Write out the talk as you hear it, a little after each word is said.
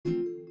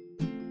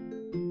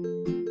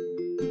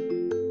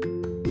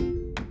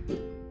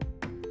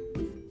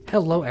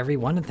Hello,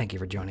 everyone, and thank you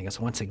for joining us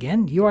once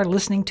again. You are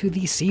listening to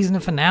the season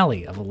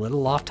finale of A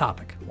Little Off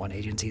Topic, one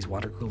agency's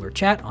water cooler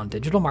chat on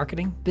digital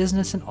marketing,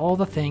 business, and all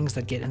the things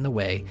that get in the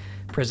way,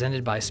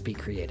 presented by Speak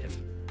Creative.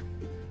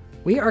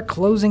 We are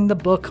closing the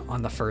book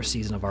on the first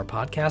season of our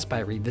podcast by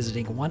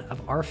revisiting one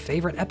of our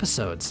favorite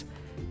episodes.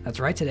 That's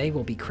right, today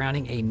we'll be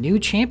crowning a new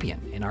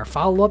champion in our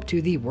follow-up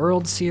to the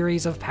World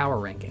Series of Power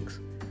Rankings.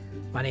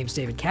 My name's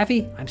David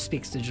Caffey, I'm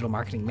Speak's Digital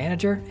Marketing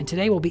Manager, and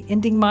today we'll be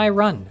ending my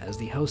run as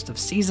the host of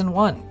Season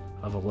 1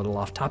 of A Little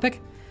Off Topic.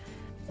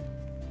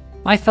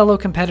 My fellow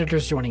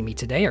competitors joining me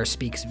today are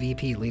Speak's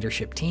VP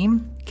Leadership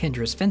Team.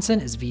 Kendra Svensson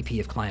is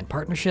VP of Client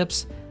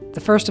Partnerships. The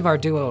first of our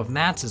duo of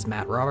Matts is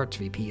Matt Roberts,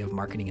 VP of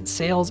Marketing and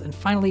Sales. And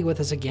finally with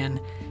us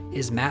again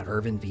is Matt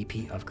Irvin,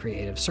 VP of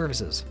Creative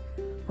Services.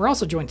 We're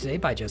also joined today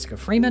by Jessica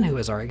Freeman, who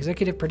is our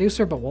executive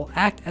producer, but will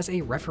act as a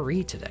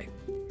referee today.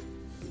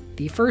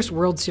 The first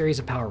World Series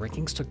of Power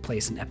Rankings took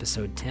place in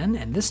episode 10,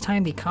 and this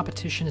time the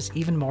competition is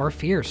even more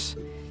fierce.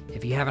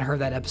 If you haven't heard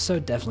that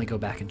episode, definitely go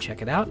back and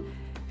check it out.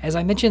 As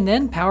I mentioned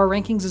then, Power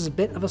Rankings is a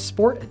bit of a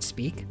sport at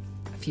Speak.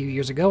 A few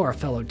years ago, our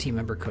fellow team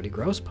member Cody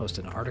Gross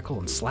posted an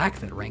article in Slack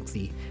that ranked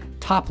the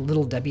top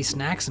Little Debbie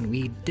snacks, and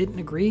we didn't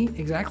agree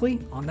exactly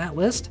on that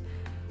list.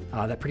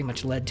 That pretty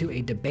much led to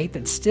a debate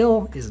that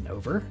still isn't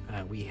over.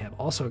 We have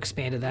also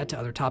expanded that to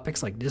other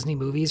topics like Disney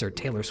movies or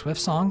Taylor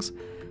Swift songs.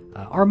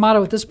 Our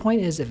motto at this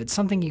point is if it's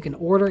something you can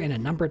order in a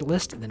numbered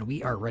list, then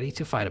we are ready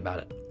to fight about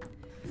it.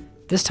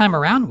 This time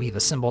around, we've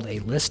assembled a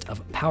list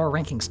of Power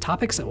Rankings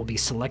topics that will be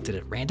selected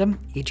at random.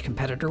 Each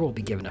competitor will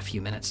be given a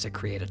few minutes to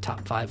create a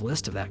top 5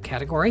 list of that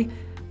category.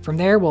 From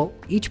there, we'll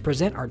each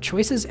present our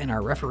choices, and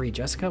our referee,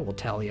 Jessica, will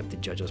tally up the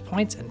judges'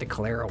 points and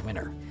declare a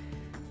winner.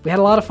 We had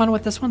a lot of fun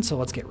with this one, so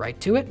let's get right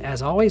to it.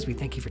 As always, we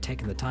thank you for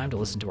taking the time to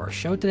listen to our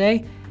show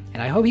today,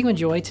 and I hope you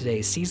enjoy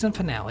today's season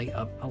finale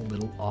of A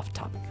Little Off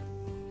Topic.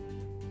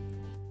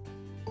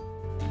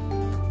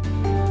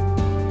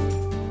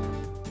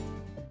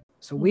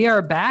 So we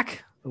are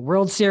back. The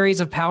World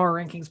Series of Power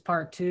Rankings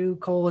Part 2,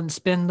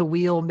 spin the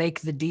wheel, make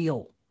the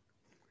deal.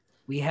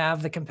 We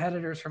have the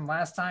competitors from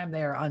last time.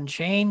 They are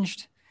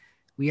unchanged.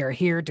 We are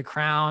here to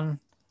crown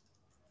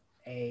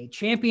a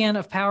champion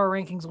of Power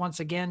Rankings once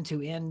again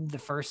to end the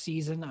first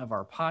season of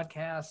our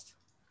podcast.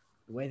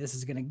 The way this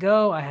is going to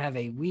go, I have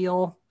a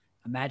wheel,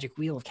 a magic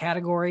wheel of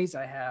categories.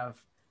 I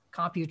have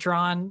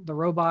Computron, the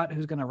robot,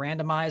 who's going to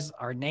randomize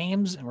our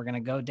names, and we're going to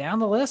go down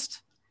the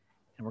list.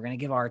 And we're going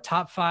to give our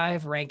top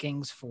 5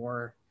 rankings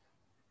for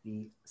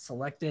the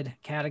selected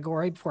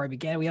category. Before I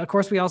begin, we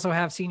also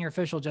have senior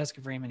official Jessica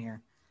Freeman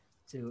here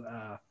to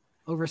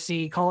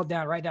oversee, call it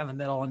down right down the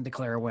middle, and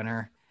declare a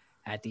winner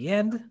at the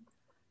end.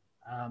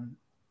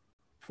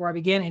 Before I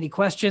begin, any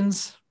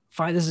questions?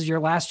 Fine, this is your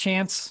last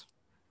chance.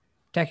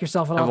 Protect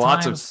yourself at all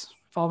times.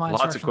 Follow my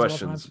instructions. Lots of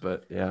questions,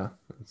 but yeah.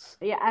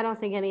 Yeah, I don't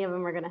think any of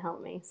them are going to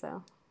help me.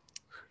 So.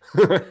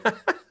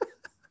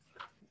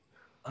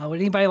 Would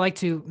anybody like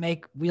to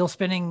make wheel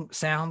spinning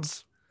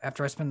sounds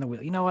after I spin the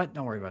wheel? You know what?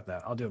 Don't worry about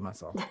that. I'll do it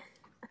myself.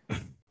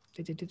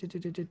 Did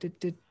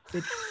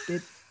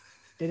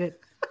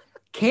it?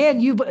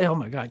 Oh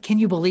my God. Can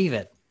you believe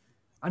it?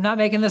 I'm not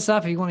making this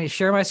up. If you want me to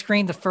share my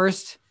screen, the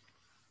first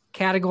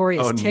category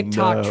is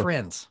TikTok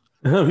trends.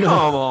 Oh, no.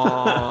 Come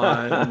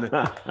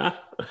on.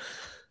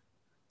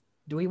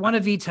 Do we want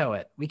to veto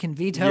it? We can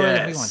veto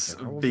it if we want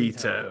to. We'll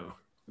veto.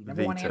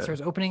 Number one answer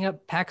is opening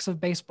up packs of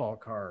baseball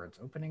cards.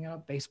 Opening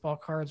up baseball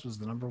cards was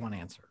the number one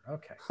answer.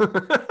 Okay.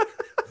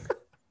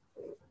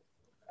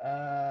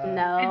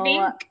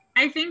 No.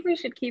 I think we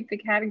should keep the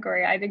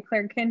category. I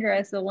declare Kendra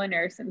as the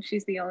winner since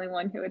she's the only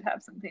one who would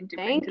have something to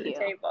bring to the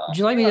table. Would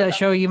you like me to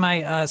show you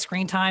my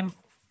screen time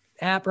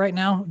app right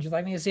now? Would you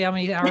like me to see how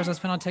many hours I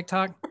spent on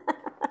TikTok?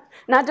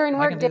 Not during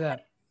work. Do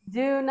that.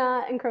 Do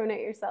not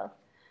incriminate yourself.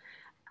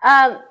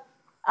 I'll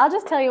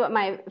just tell you what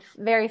my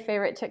very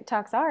favorite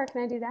TikToks are.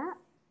 Can I do that?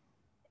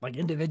 Like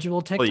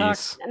individual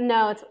TikToks? Please.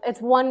 No,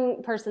 it's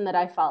one person that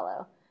I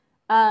follow.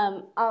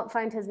 I'll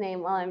find his name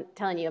while I'm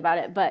telling you about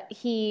it. But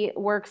he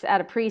works at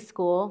a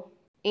preschool,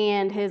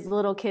 and his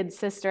little kid's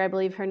sister, I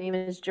believe her name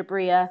is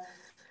Jabria.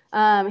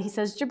 He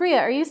says,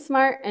 "Jabria, are you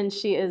smart?" And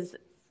she is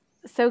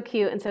so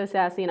cute and so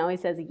sassy and always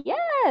says,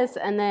 "Yes."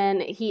 And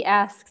then he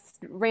asks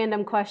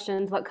random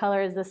questions. What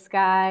color is the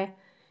sky?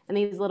 And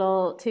these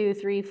little 2,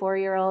 3,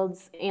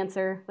 4-year-olds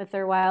answer with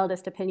their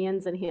wildest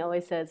opinions. And he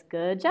always says,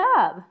 "Good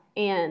job."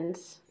 And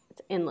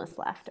it's endless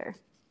laughter.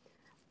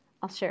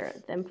 I'll share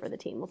them for the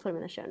team. We'll put them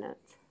in the show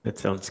notes. That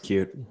sounds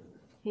cute.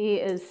 He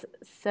is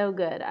so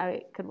good.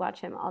 I could watch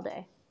him all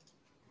day.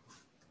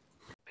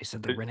 They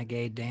said the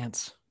renegade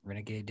dance.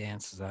 Renegade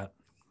dance, is that?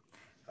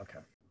 Okay.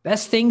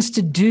 Best things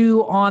to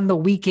do on the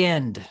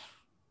weekend.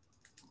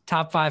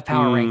 Top 5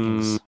 power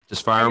rankings.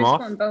 Just fire them I off.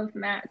 want both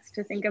Matts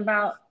to think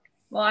about.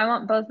 Well, I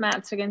want both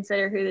Matts to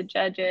consider who the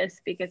judge is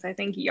because I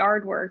think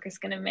yard work is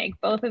going to make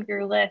both of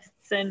your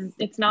lists, and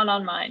it's not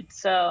on mine.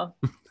 So.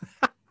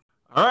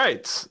 All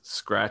right.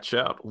 Scratch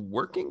out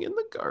working in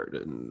the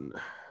garden.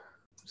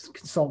 Just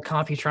consult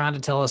Computron to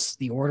tell us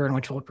the order in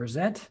which we'll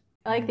present.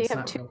 I like that you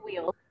have 2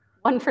 wheels.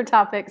 One for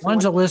topics.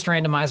 One's a list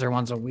randomizer,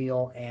 one's a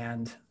wheel,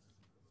 and all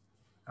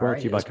Brought right,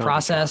 to you by it's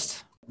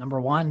processed. Number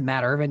 1,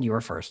 Matt Irvin, you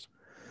were first.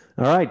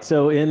 All right.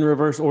 So in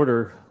reverse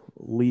order,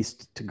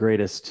 least to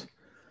greatest.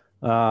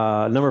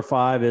 Number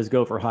 5 is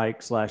go for a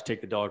hike /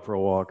 take the dog for a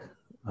walk.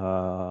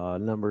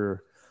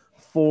 Number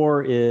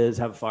 4 is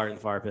have a fire in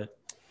the fire pit.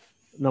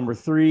 Number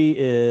 3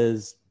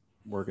 is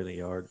work in the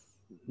yard.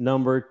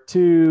 Number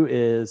 2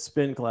 is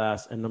spin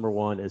class. And number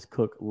 1 is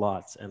cook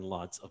lots and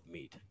lots of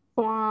meat.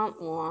 Womp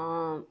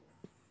womp.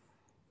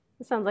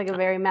 It sounds like a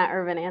very Matt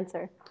Irvin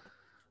answer.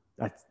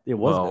 It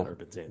was Matt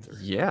Irvin's answer.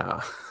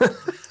 Yeah.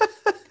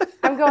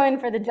 I'm going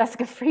for the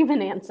Jessica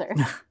Freeman answer.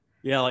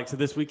 Yeah, so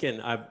this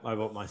weekend I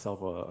bought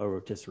myself a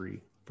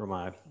rotisserie for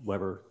my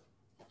Weber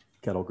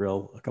kettle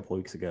grill a couple of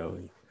weeks ago,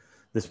 and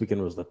this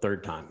weekend was the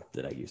 3rd time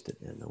that I used it,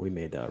 and we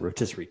made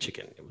rotisserie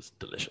chicken. It was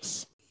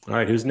delicious. All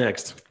right, who's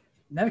next?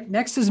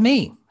 Next is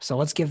me. So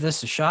let's give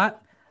this a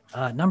shot.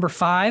 Number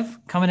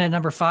 5, coming in at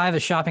number 5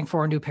 is shopping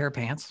for a new pair of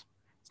pants.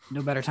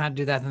 No better time to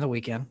do that than the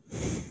weekend.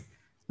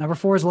 Number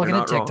 4 is looking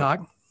at TikTok.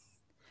 Wrong.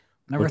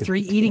 Number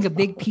 3, eating a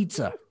big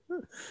pizza.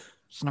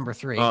 It's number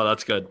 3. Oh,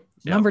 that's good.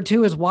 Yeah. Number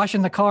 2 is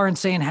washing the car and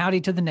saying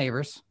howdy to the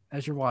neighbors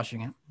as you're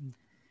washing it.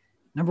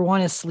 Number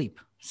 1 is sleep.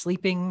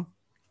 Sleeping,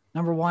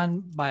 number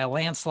 1 by a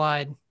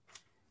landslide,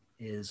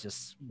 is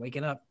just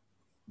waking up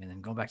and then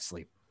going back to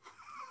sleep.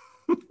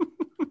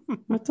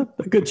 That's a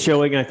good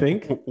showing, I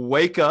think.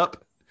 Wake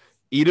up,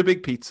 eat a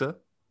big pizza,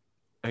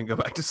 and go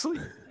back to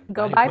sleep.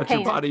 Go buy let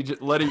pants. Your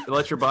body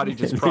let your body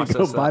just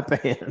process go buy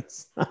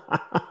pants.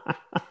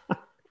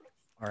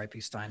 R.I.P.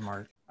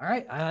 Steinmark. All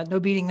right, no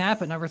beating that,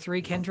 but number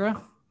 3, Kendra,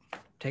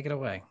 take it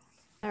away.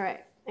 All right,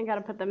 I got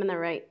to put them in the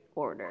right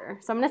order.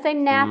 So I'm going to say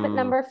nap at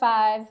number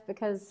 5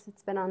 because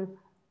it's been on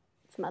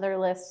some other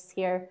lists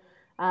here.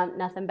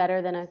 Nothing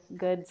better than a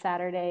good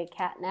Saturday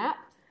cat nap.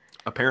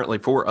 Apparently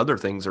 4 other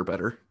things are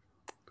better.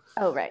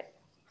 Oh, right.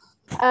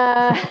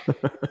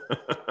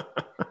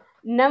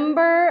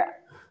 Number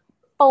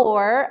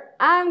 4,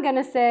 I'm going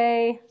to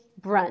say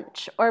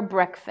brunch or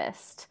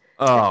breakfast.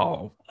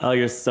 Oh,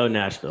 you're so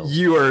Nashville.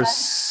 You are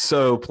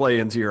so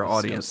playing to your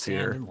audience so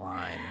here.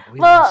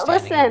 Well,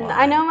 listen,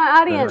 I know my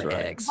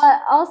audience,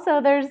 but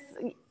also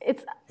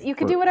you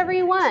could do whatever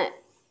you want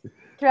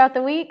throughout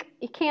the week.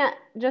 You can't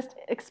just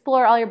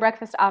explore all your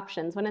breakfast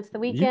options. When it's the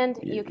weekend,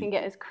 you can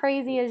get as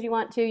crazy as you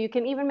want to. You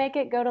can even make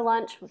it go to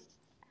lunch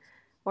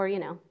or,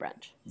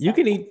 brunch. You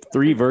can eat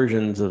 3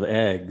 versions of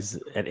eggs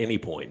at any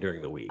point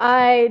during the week.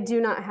 I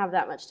do not have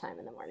that much time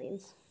in the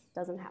mornings.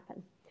 Doesn't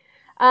happen.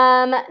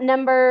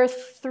 Number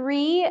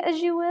 3,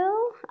 as you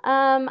will,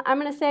 I'm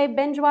going to say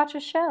binge watch a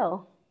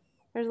show.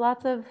 There's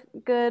lots of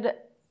good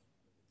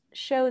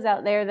shows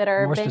out there that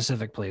are... More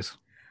specific, please.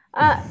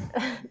 Can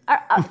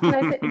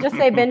I just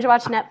say binge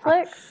watch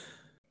Netflix?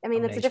 I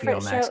mean, it's a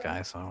different Max show.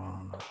 guy, so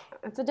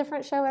It's a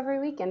different show every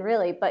weekend,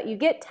 really. But you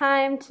get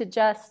time to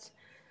just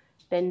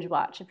binge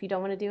watch. If you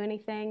don't want to do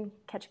anything,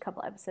 catch a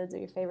couple episodes of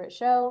your favorite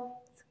show.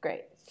 It's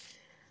great.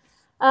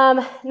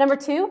 Number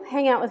 2,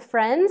 hang out with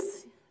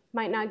friends.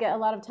 Might not get a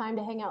lot of time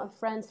to hang out with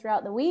friends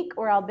throughout the week.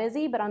 We're all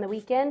busy, but on the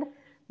weekend,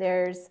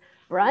 there's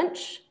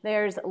brunch,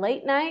 there's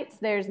late nights,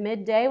 there's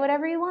midday,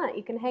 whatever you want.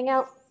 You can hang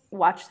out,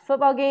 watch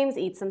football games,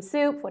 eat some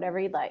soup, whatever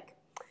you'd like.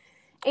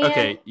 And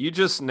okay, you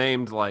just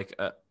named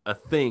a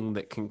thing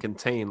that can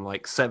contain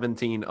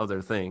 17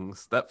 other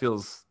things. That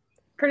feels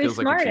pretty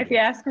smart if you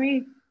ask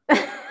me.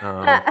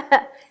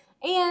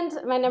 And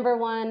my number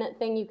 1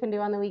 thing you can do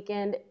on the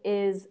weekend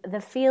is the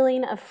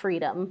feeling of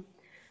freedom.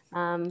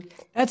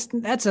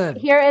 that's a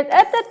Here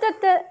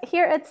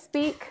at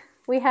Speak,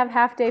 we have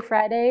half-day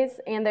Fridays,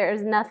 and there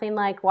is nothing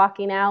like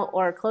walking out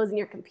or closing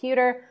your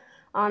computer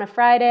on a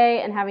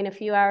Friday and having a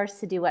few hours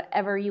to do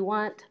whatever you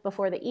want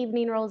before the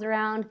evening rolls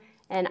around.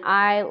 And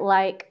I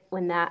like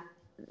when that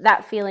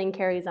feeling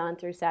carries on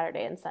through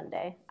Saturday and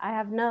Sunday.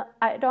 I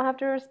don't have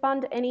to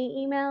respond to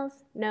any emails,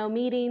 no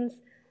meetings.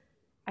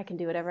 I can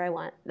do whatever I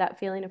want. That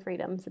feeling of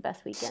freedom is the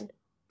best weekend.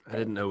 I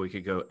didn't know we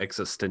could go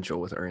existential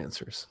with our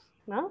answers.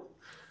 Well,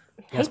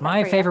 yes.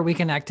 My favorite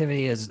weekend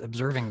activity is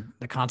observing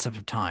the concept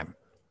of time.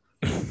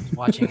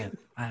 Watching it.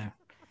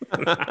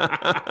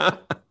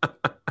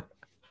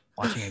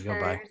 Watching it go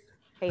by.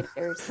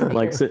 Haters.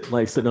 Like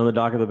sitting on the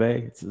dock of the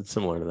bay. It's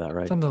similar to that,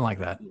 right? Something like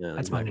that. Yeah,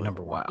 That's my new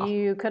number 1.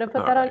 You could have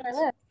put that on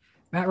your list.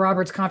 Matt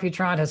Roberts,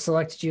 Computron has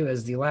selected you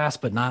as the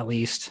last but not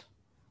least.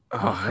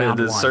 Oh, Round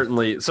it is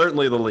 1.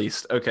 certainly the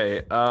least.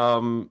 Okay.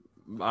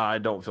 I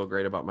don't feel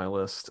great about my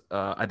list.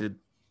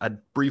 I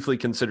briefly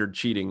considered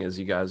cheating as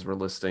you guys were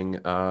listing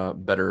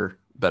better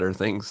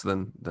things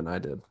than I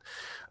did.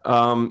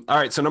 All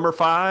right. So number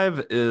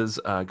 5 is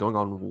going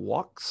on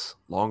walks,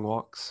 long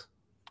walks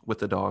with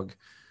the dog,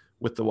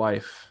 with the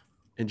wife,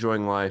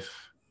 enjoying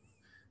life.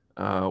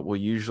 We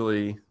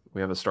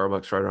have a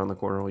Starbucks right around the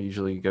corner. We'll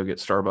usually go get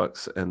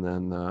Starbucks and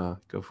then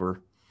go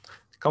for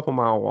a couple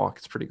mile walk.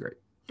 It's pretty great.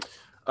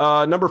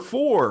 Number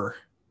 4,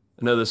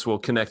 I know this will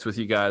connect with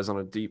you guys on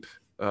a deep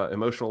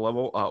emotional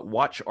level.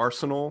 Watch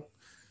Arsenal.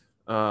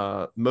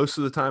 Most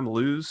of the time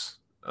lose,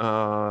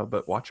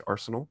 but watch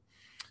Arsenal.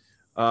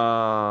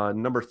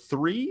 Number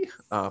 3,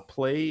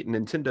 play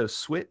Nintendo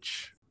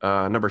Switch.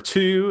 Number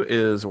 2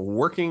 is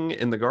working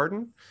in the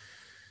garden.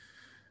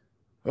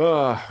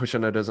 Which I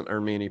know doesn't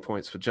earn me any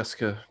points with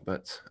Jessica,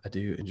 but I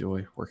do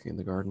enjoy working in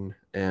the garden.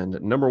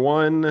 And number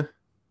 1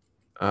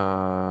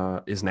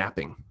 is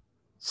napping,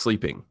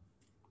 sleeping,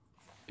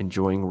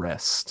 enjoying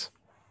rest.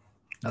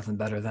 Nothing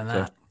better than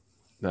So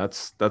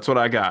that. that's what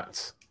I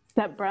got.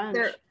 That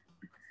brunch.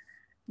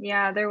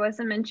 There was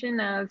a mention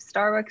of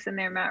Starbucks in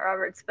there, Matt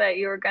Roberts, but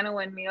you were going to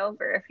win me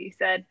over if you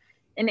said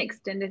an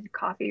extended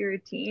coffee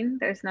routine.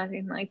 There's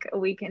nothing like a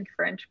weekend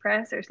French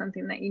press or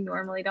something that you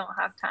normally don't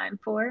have time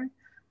for.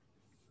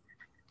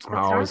 I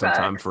always have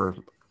time for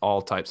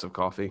all types of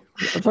coffee.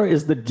 I'm sorry,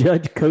 is the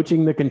judge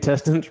coaching the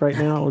contestants right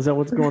now? Is that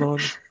what's going on?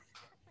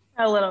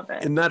 A little bit.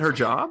 Isn't that her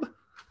job?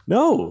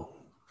 No,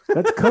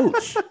 that's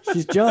coach.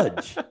 She's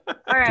judge. All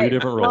right. 2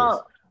 different roles.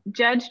 Well,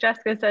 Judge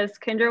Jessica says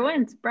Kendra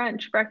wins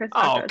brunch, breakfast,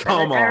 Oh, tacos,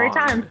 come every on.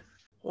 time.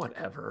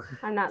 Whatever.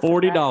 I'm not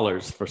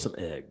 $40 for some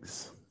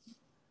eggs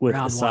with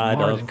Round a one, side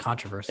more of than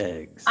controversy.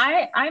 eggs.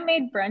 I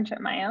made brunch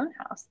at my own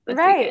house this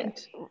Right.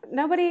 weekend.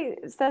 Nobody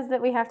says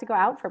that we have to go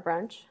out for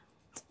brunch.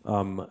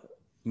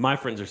 My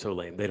friends are so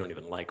lame; they don't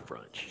even like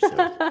brunch. So.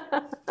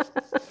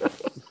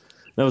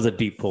 That was a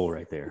deep pull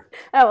right there.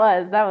 That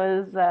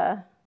was.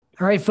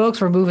 All right,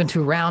 folks, we're moving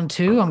to round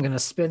 2. I'm going to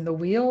spin the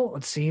wheel.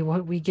 Let's see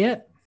what we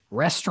get.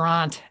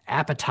 Restaurant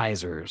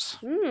appetizers.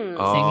 Things you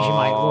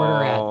might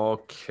order at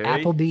Okay.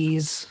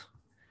 Applebee's,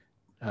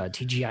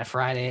 TGI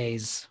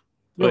Fridays,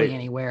 really Wait.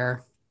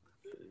 anywhere.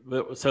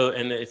 So,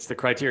 and it's the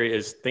criteria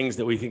is things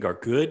that we think are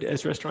good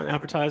as restaurant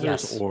appetizers,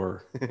 Yes.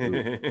 or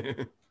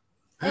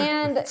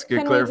And That's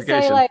good can we say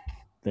clarification.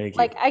 thank you.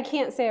 like I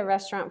can't say a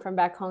restaurant from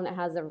back home that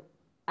has a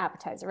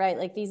appetizer, right?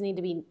 Like these need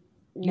to be.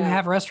 You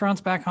have restaurants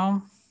back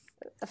home?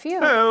 a few.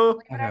 Oh.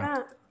 Believe it or Okay.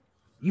 not.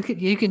 You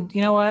can,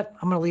 you know what?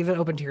 I'm going to leave it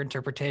open to your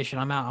interpretation.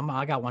 I'm out.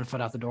 I got 1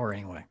 foot out the door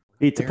anyway.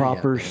 Pizza There you go,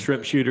 poppers, man.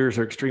 shrimp shooters,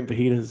 or extreme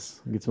fajitas.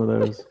 Get some of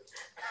those.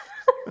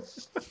 I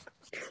just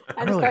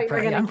thought you were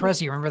I'm gonna.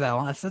 impressed you remember that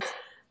one. That's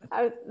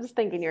I was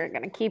thinking you were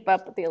gonna keep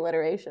up with the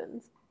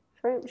alliterations.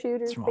 Shrimp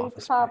shooters, from pizza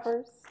Office Space.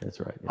 poppers. That's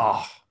right. Yeah.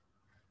 Oh,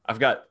 I've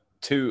got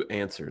 2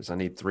 answers. I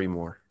need 3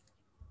 more.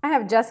 I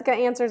have Jessica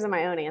answers and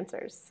my own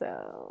answers.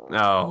 So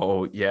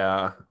Oh,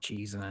 yeah.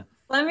 cheese in it.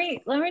 Let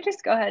me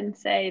just go ahead and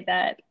say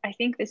that I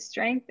think the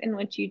strength in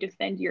which you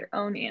defend your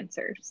own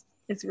answers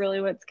is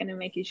really what's going to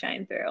make you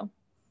shine through.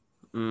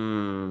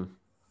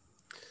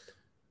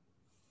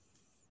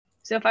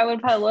 So if I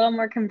would put a little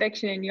more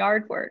conviction in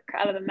yard work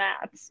out of the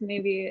maths,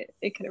 maybe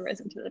it could have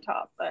risen to the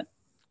top. But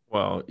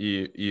Well,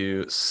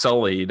 you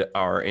sullied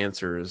our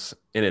answers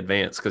in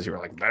advance because you were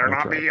like, better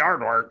That's not right. be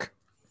yard work.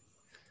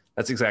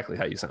 That's exactly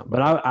how you sound.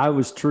 But I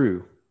was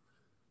true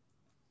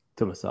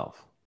to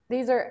myself.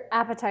 these are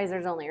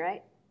appetizers only,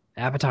 right?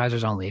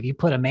 Appetizers only. If you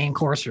put a main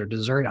course or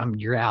dessert,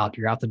 you're out.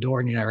 You're out the door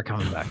and you're never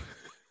coming back.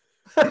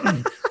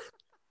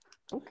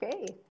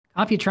 Okay.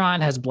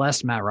 Computron has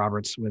blessed Matt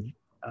Roberts with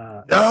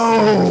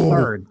No!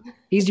 third.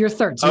 He's your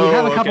third. So you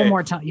have a couple okay.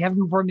 more time. You have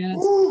 4 minutes.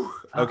 Woo.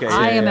 Okay.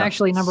 I yeah, am yeah.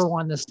 actually number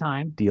 1 this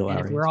time. Deal And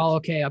our if we're all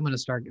okay, I'm going to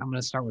start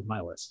with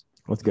my list.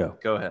 Let's go.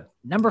 Go ahead.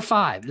 Number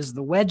 5 is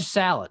the wedge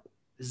salad.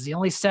 This is the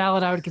only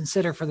salad I would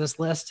consider for this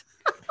list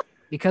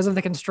because of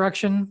the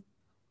construction.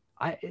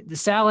 The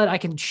salad, I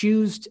can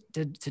choose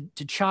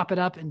to chop it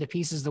up into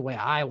pieces the way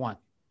I want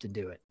to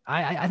do it.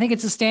 I think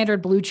it's a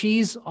standard blue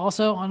cheese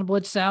also on a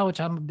blitz salad, which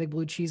I'm a big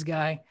blue cheese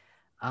guy.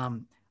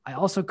 I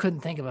also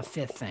couldn't think of a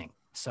 5th thing.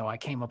 So I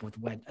came up with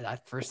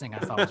first thing I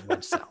thought was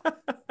wedge salad.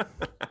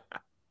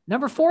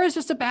 Number 4 is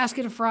just a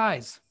basket of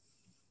fries.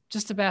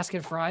 Just a basket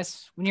of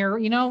fries. When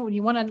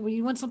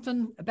you want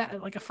something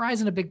like a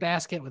fries in a big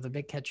basket with a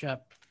big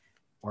ketchup,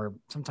 or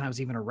sometimes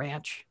even a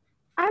ranch.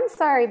 I'm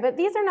sorry, but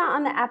these are not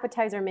on the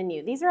appetizer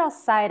menu. These are all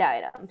side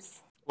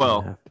items. I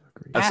Well, have to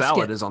agree. a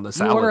salad is on the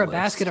salad You order a list.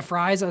 basket of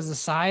fries as a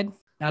side,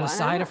 not Why a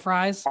side not? of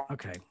fries.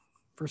 Okay,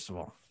 first of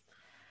all.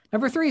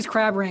 Number 3 is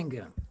crab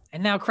rangoon.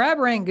 And now crab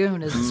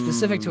rangoon is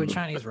specific to a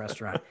Chinese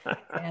restaurant.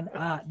 And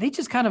they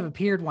just kind of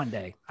appeared one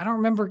day. I don't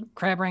remember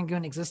crab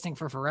rangoon existing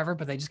for forever,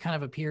 but they just kind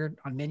of appeared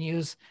on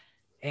menus.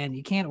 And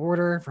you can't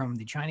order from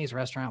the Chinese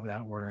restaurant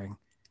without ordering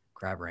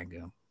crab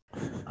rangoon.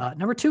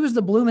 Number 2 is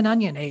the bloomin'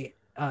 onion, a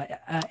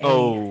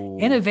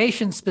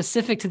innovation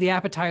specific to the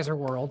appetizer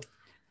world.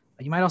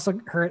 You might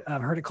also heard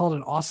it called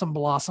an awesome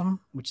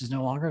blossom, which is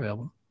no longer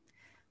available.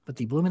 But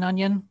the bloomin'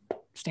 onion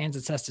stands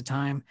the test of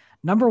time.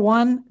 Number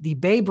 1, the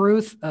Babe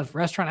Ruth of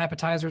restaurant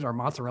appetizers are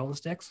mozzarella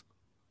sticks.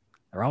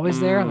 They're always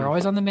there. They're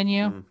always on the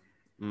menu.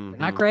 They're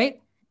not great,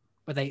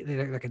 but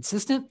they're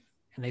consistent,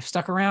 and they've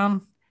stuck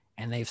around,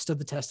 and they've stood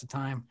the test of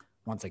time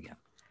once again.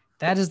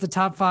 That is the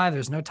top 5.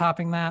 There's no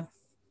topping that.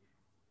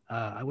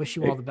 I wish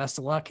you all the best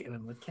of luck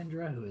with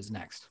Kendra, who is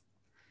next.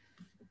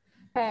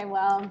 Okay,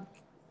 well,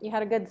 you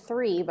had a good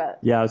 3, but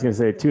Yeah, I was going to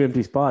say 2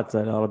 empty spots.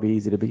 That ought to be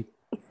easy to beat.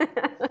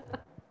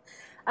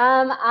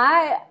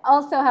 I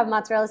also have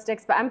mozzarella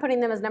sticks, but I'm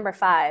putting them as number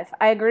 5.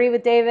 I agree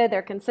with David.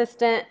 They're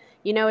consistent.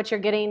 You know what you're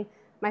getting.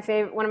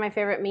 One of my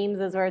favorite memes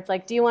is where it's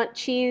like, do you want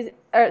cheese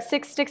or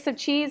 6 sticks of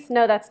cheese?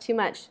 No, that's too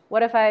much.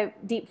 What if I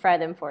deep fry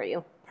them for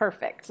you?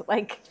 Perfect.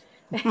 Like,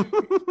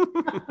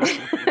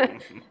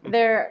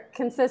 they're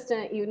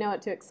consistent. You know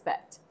what to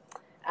expect.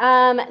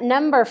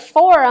 Number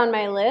 4 on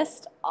my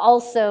list,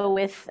 also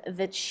with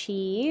the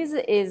cheese,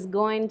 is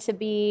going to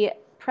be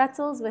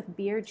pretzels with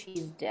beer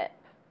cheese dip.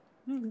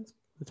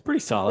 It's pretty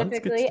solid.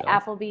 Specifically,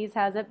 Applebee's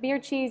has it. Beer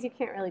cheese, you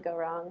can't really go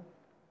wrong,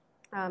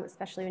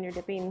 especially when you're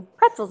dipping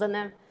pretzels in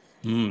them.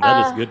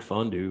 That is good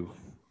fondue.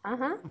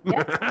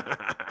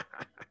 Yeah.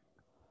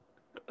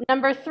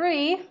 Number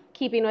 3,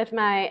 keeping with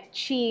my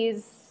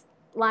cheese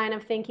line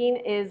of thinking,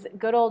 is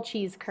good old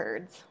cheese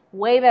curds.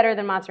 Way better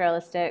than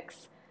mozzarella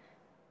sticks.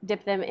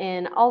 Dip them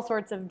in all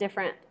sorts of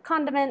different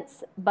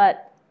condiments,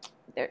 but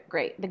they're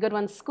great. The good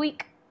ones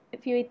squeak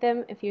if you eat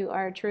them, if you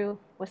are a true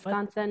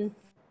Wisconsin.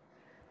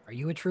 Are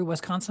you a true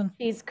Wisconsin?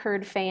 Cheese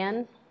curd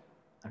fan.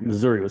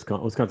 Missouri,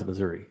 Wisconsin,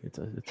 Missouri. It's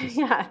a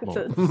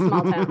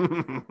small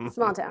town.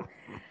 Small town.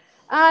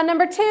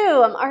 Number 2,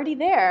 I'm already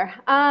there.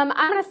 I'm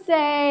going to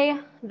say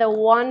the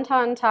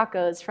wonton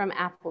tacos from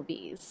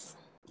Applebee's.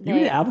 You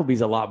eat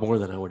Applebee's a lot more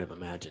than I would have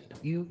imagined.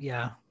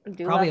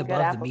 Probably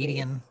above the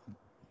median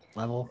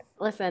level.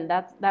 Listen,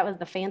 that was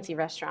the fancy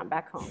restaurant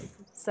back home.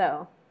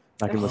 So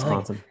back in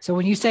Wisconsin. So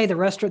when you say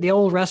the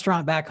old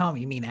restaurant back home,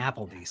 you mean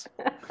Applebee's?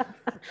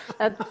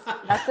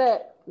 That's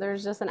it.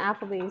 There's just an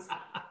Applebee's.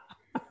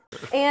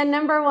 And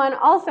number 1,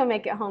 also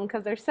make it home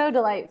because they're so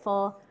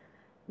delightful.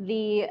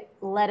 The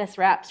lettuce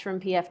wraps from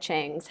P.F.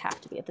 Chang's have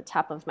to be at the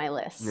top of my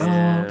list.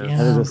 Yeah, that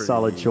is a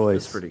solid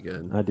choice. That's pretty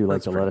good. I do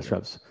like the lettuce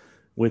wraps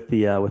with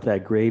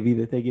that gravy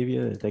that they give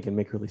you that they can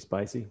make really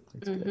spicy.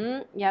 It's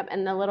good. Yep,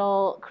 and the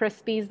little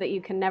crispies that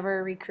you can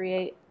never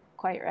recreate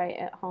quite right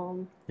at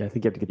home. Yeah, I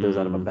think you have to get those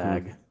out of a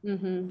bag.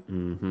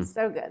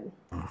 So good.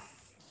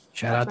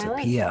 Shout out to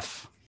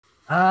PF.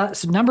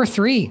 So number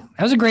 3,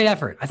 that was a great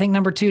effort. I think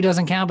number 2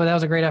 doesn't count, but that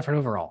was a great effort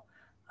overall.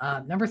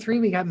 Number 3,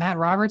 we got Matt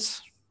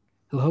Roberts,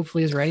 who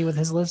hopefully is ready with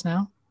his list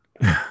now.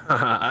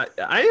 I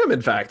am,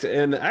 in fact,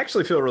 and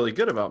actually feel really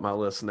good about my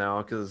list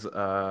now because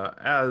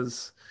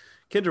as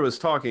Kendra was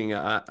talking,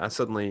 I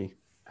suddenly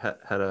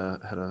had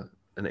an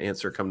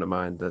answer come to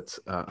mind that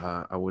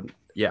I wouldn't.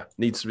 Yeah,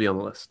 needs to be on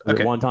the list.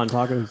 Okay. Wonton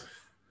tacos?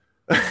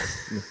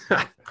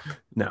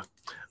 No.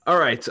 All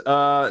right.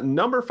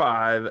 Number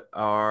 5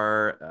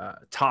 are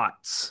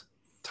tots.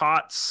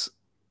 Tots,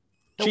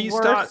 The cheese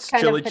worst tots,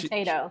 kind chili of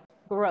potato.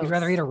 Gross. You'd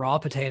rather eat a raw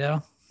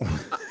potato?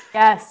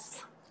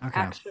 Yes. Okay.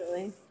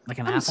 Actually. Like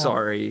an I'm apple?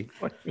 sorry.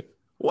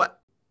 What?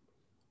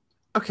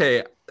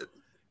 Okay.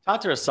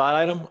 Tots are a side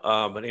item,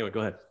 but anyway,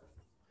 go ahead.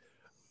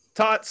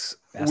 Tots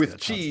Basket with of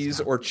tots cheese is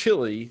fine. or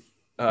chili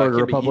Burger can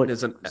be Republic eaten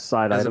as an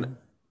side item. An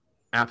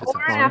appetizer.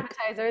 Or an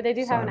appetizer. They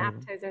do have an Sorry.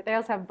 appetizer. They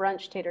also have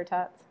brunch tater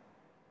tots.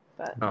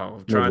 But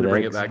Oh, trying to with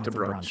bring it eggs. back to The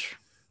brunch.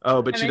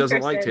 Oh, but I'm she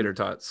doesn't like interested. tater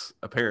tots,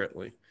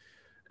 apparently.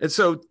 And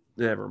so,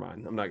 never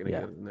mind. I'm not going to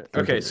Yeah. get in there.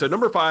 Don't Okay, do so this.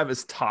 number 5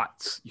 is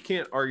tots. You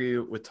can't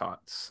argue with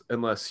tots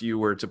unless you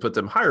were to put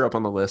them higher up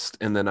on the list,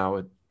 and then that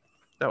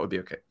would be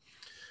okay.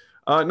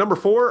 Number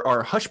 4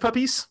 are hush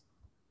puppies.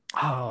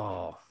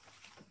 Oh,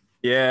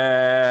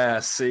 Yeah,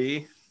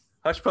 see?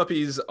 Hush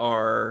puppies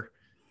are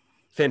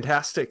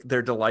fantastic.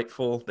 They're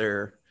delightful.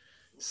 They're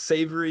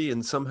savory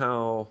and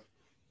somehow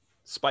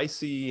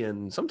spicy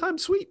and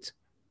sometimes sweet.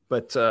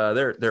 But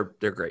they're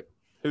great.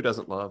 Who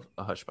doesn't love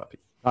a hush puppy?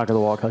 Back of the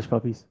walk hush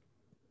puppies.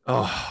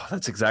 Oh,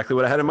 that's exactly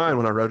what I had in mind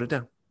when I wrote it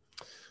down.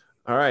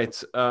 All right.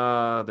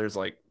 There's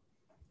like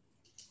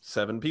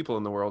 7 people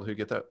in the world who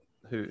get that,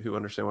 who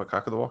understand what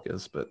cock of the walk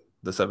is, but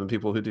the 7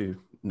 people who do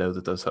know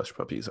that those hush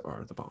puppies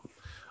are the bomb.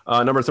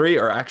 Number 3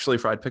 are actually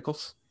fried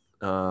pickles.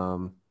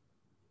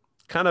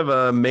 Kind of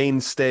a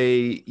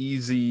mainstay,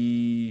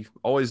 easy,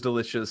 always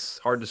delicious,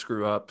 hard to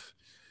screw up.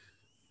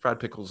 Fried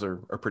pickles are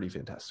pretty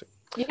fantastic.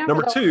 you know,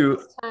 Number for the 2,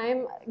 longest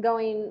time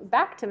going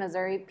back to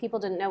Missouri, people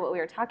didn't know what we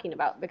were talking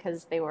about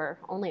because they were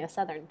only a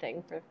Southern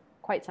thing for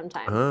quite some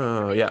time.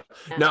 oh yeah.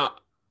 Now,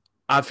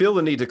 I feel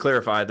the need to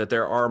clarify that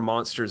there are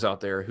monsters out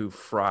there who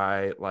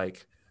fry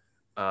like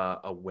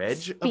a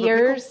wedge of a pickle.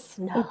 Spears?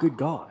 No. Oh, good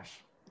gosh.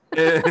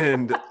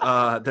 And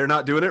they're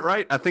not doing it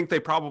right. I think they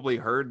probably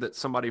heard that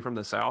somebody from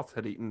the South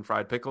had eaten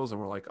fried pickles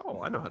and were like,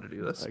 "Oh, I know how to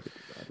do this." I could do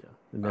that, yeah.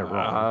 And they're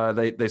wrong.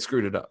 They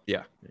screwed it up.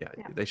 Yeah.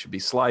 They should be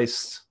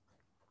sliced.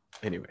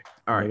 Anyway,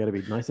 all They right. got to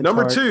be nice and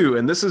Number tart. 2,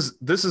 and this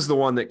is the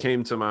one that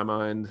came to my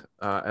mind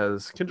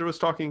as Kendra was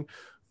talking.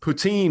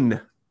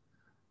 Poutine.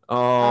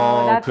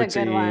 Oh, that's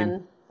poutine. a good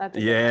one. That's a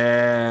good one.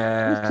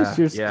 Yeah. It's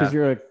just yeah. because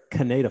you're a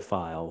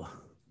Canadiaphile.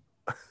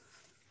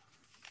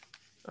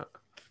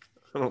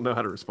 I don't know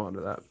how to respond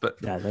to that, but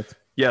Yeah, that's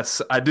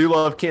yes, I do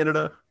love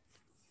Canada.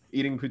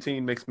 Eating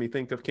poutine makes me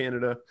think of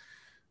Canada.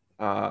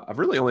 I've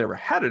really only ever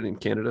had it in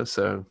Canada,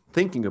 so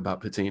thinking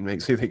about poutine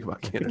makes me think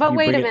about Canada. But You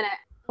wait a bring it- minute.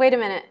 Wait a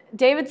minute.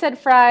 David said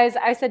fries.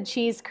 I said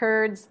cheese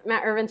curds.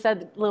 Matt Irvin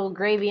said little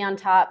gravy on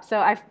top. So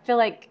I feel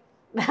like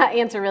that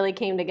answer really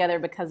came together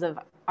because of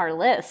our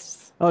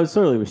lists. Oh, it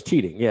certainly was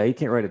cheating. Yeah, you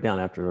can't write it down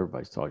after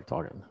everybody's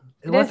talking.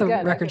 Let the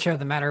good. record show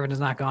that Matt Irvin is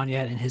not gone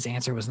yet, and his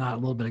answer was not a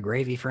little bit of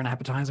gravy for an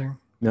appetizer.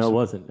 No, it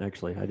wasn't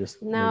actually. I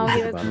just No, made me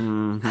he think was,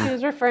 about it. he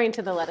was referring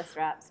to the lettuce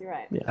wraps. You're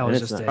right. Yeah, That was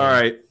and it's just not- All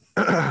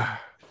right.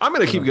 I'm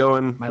going to keep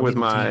going my with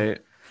legal my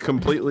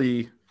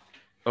completely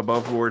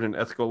above board and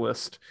ethical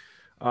list.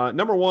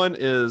 Number one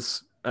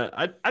is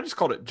I just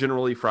called it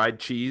generally fried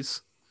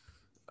cheese.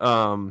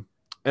 And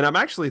I'm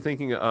actually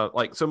thinking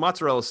so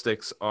mozzarella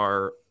sticks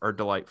are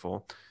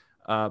delightful.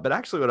 But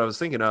actually what I was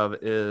thinking of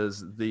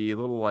is the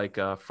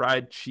little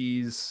fried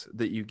cheese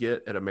that you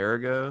get at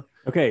Amerigo.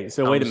 Okay,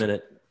 so wait a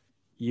minute.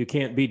 You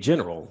can't be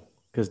general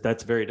because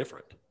that's very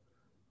different.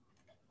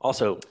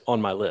 Also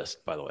on my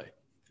list, by the way.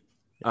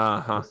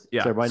 Yeah.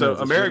 everybody So knows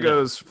this right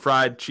Amerigo's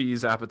fried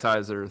cheese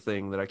appetizer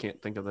thing that I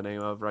can't think of the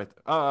name of, right?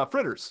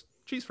 Fritters.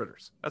 Cheese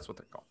fritters. That's what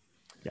they're called.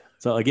 Yeah.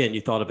 So again,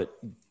 you thought of it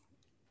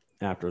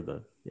after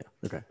the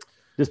okay.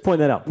 Just point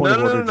that out. Point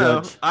No, of order,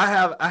 Judge. I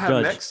have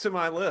Judge. next to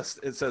my list.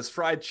 It says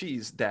fried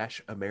cheese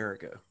 -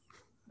 Amerigo.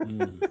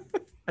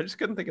 I just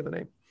couldn't think of the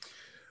name.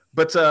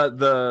 But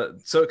so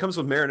it comes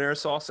with marinara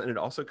sauce, and it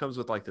also comes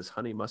with like this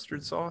honey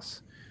mustard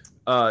sauce.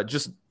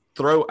 Just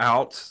throw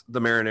out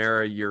the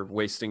marinara. You're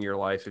wasting your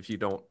life if you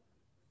don't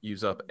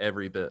use up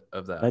every bit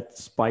of that. That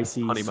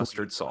spicy honey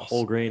mustard sauce,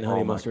 whole grain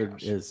honey Oh my mustard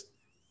gosh.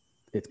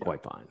 it's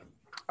quite fine.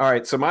 All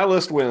right, so my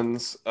list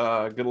wins.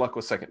 Good luck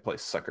with second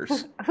place,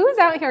 suckers. Who's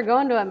out here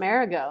going to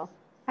Amerigo?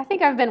 I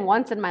think I've been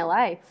once in my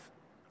life.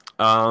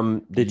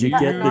 Did you Is that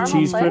get a the normal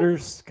cheese place?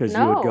 fritters? Because you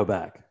would No. go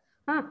back.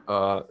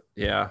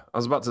 Yeah, I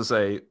was about to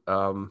say,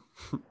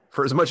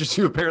 for as much as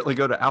you apparently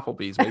go to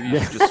Applebee's, maybe you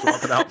should just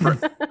swap it out for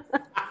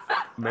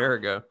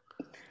Amerigo.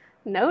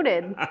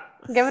 Noted.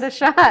 Give it a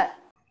shot.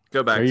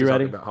 Go back Are to you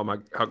talking ready?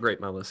 about how great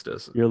my list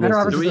is. Your Matt list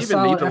Roberts Do is we It's a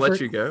even need to solid let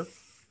effort. you go?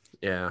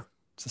 Yeah.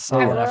 It's a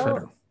solid Hello?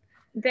 effort.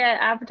 The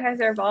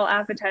appetizer of all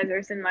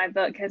appetizers in my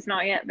book has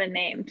not yet been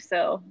named,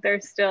 so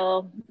there's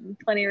still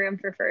plenty of room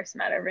for first.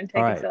 Matt Irvin, take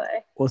All us right.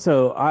 away. Well,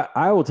 so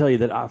I will tell you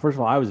that first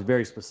of all, I was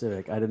very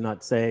specific. I did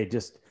not say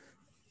just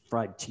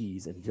fried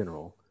cheese in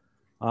general.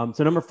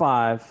 So number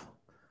 5,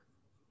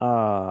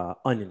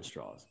 onion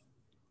straws,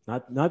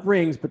 not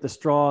rings, but the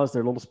straws.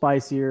 They're a little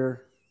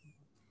spicier,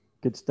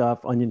 good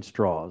stuff. Onion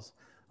straws.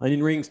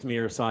 Onion rings to me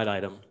are a side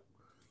item.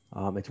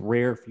 It's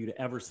rare for you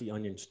to ever see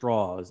onion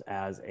straws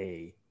as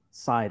a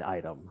side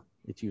item.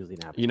 It's usually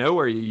an apple. You know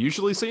where you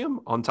usually see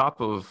them? On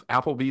top of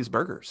Applebee's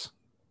burgers.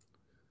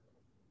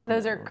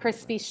 Those are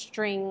crispy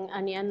string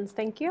onions.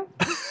 Thank you.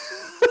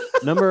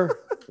 Number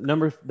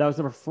that was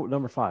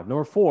number 5.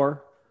 Number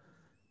 4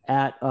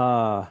 at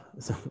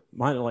so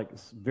mine are like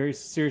very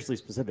seriously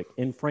specific.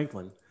 In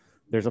Franklin,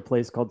 there's a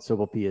place called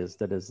Sobopia's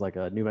that is like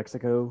a New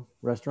Mexico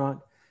restaurant,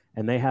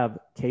 and they have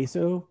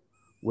queso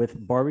with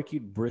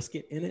barbecued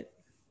brisket in it.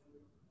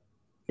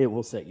 It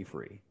will set you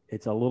free.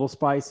 It's a little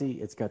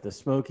spicy. It's got the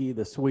smoky,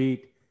 the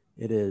sweet.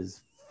 It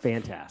is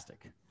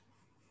fantastic.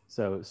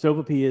 So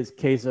Sobopia's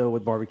queso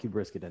with barbecue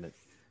brisket in it.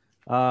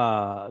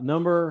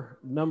 Number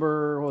what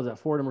was that?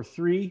 4. Number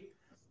 3.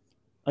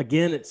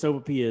 Again, at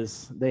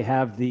Sobopia's, they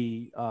have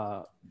the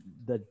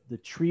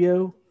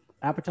trio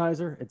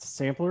appetizer. It's a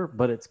sampler,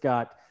 but it's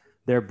got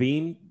their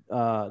bean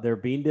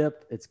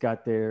dip. It's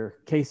got their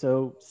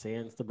queso,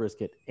 sans the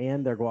brisket,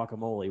 and their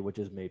guacamole, which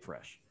is made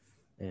fresh,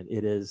 and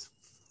it is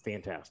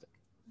fantastic.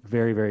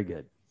 Very, very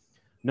good.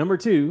 Number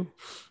 2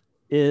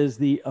 is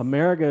the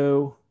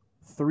Amerigo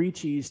 3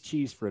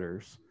 cheese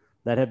fritters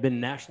that have been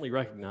nationally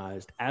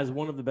recognized as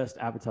one of the best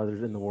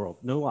appetizers in the world.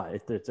 No lie,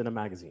 it's in a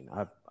magazine.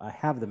 I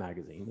have the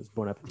magazine. It's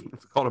Bon Appetit.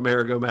 It's called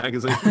Amerigo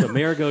Magazine. The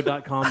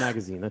Amerigo.com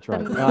magazine. That's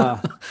right.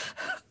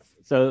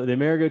 So the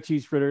Amerigo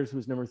cheese fritters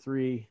was number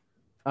 3.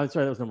 I'm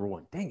sorry, that was number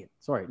 1. Dang it.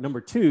 Sorry.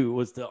 Number 2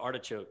 was the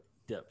artichoke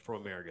dip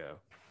from Amerigo.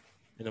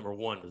 And number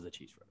 1 was the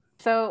cheese fritter.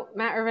 So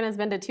Matt Irvin has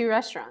been to 2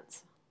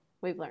 restaurants.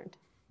 We've learned.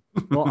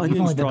 Well,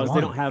 onion only been straws, to they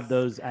one. don't have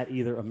those at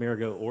either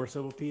Amerigo or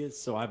Sobopia's,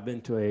 so I've been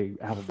to a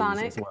Applebee's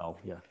Sonic? as well.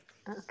 Yeah.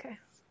 Okay.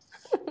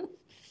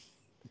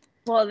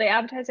 Well, the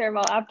appetizer of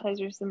all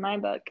appetizers in my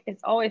book is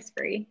always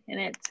free, and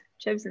it's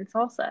chips and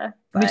salsa.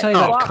 Let me tell you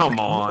Oh, about, come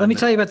on. Let me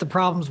tell you about the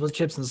problems with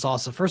chips and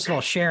salsa. First of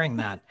all, sharing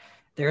that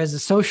there is a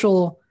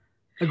social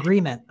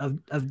agreement of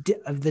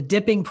the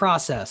dipping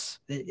process.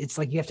 It's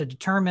like you have to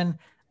determine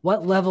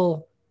what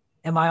level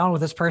am I on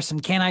with this person.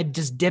 Can I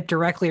just dip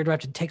directly, or do I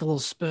have to take a little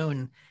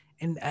spoon?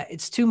 And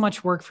it's too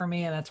much work for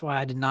me, and that's why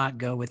I did not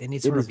go with any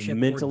It sort is of chip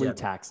mentally or dip.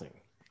 taxing.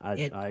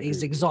 It I is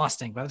agree.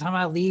 exhausting. By the time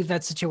I leave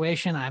that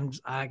situation,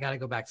 I got to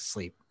go back to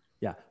sleep.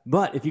 Yeah.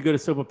 But if you go to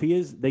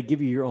Sobopia's, they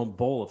give you your own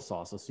bowl of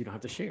salsa, so you don't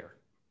have to share.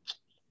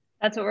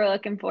 That's what we're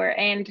looking for.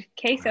 And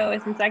queso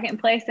is in second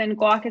place, and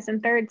guac is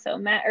in third. So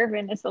Matt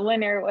Irvin is the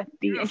winner with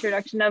the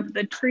introduction of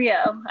the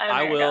trio. at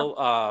I Amerigo.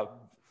 will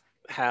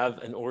have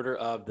an order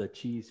of the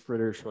cheese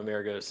fritters from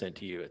Amerigo sent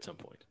to you at some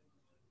point.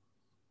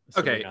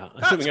 Okay, Assuming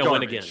that's I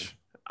win again. garbage.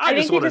 I I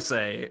just think want we to just-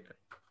 say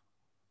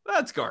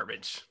that's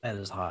garbage. That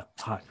is hot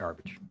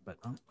garbage. But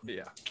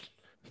Yeah.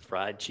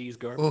 Fried cheese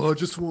garbage. I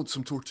just want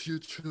some tortilla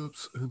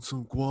chips and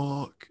some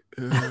guac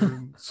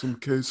and some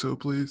queso,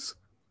 please.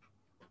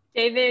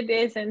 David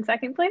is in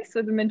second place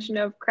with a mention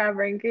of crab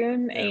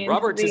rangoon and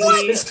Robert's the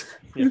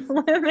is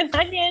lemon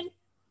onion.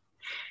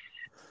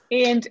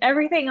 And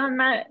everything on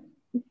that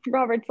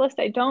Robert's list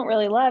I don't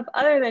really love,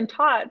 other than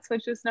Tots,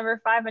 which was number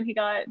 5 and he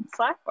got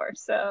slack for.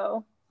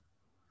 So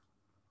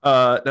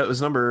that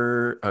was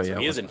number. Oh yeah,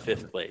 he is in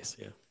 5th place.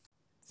 Yeah.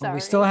 Well, we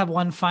still have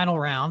one final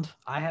round.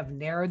 I have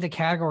narrowed the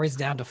categories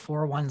down to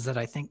 4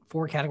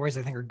 categories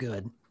I think are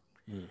good.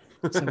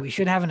 So we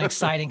should have an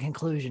exciting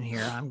conclusion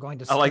here. I'm going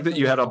to. I like that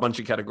you had a bunch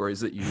of categories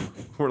that you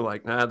were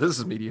like, nah, this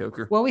is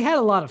mediocre. Well, we had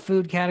a lot of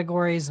food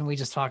categories, and we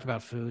just talked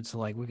about food. So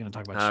like, we're going to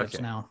talk about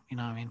chips now. You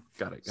know what I mean?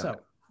 Got it. So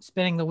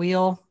spinning the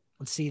wheel.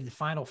 Let's see the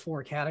final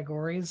 4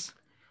 categories.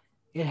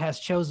 It has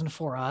chosen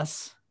for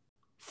us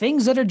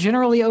things that are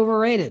generally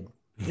overrated.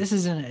 This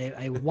is in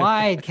a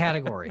wide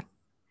category.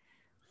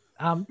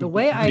 The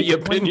way the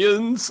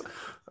opinions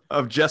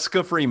of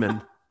Jessica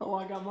Freeman. Oh,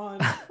 I got mine.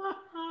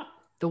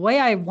 The way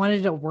I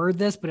wanted to word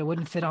this, but it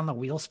wouldn't fit on the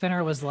wheel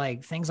spinner, was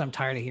like things I'm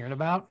tired of hearing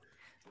about,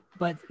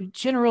 but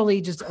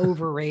generally just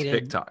overrated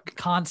TikTok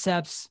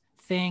concepts,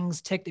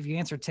 things. If you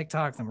answer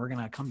TikTok, then we're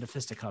going to come to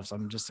fisticuffs.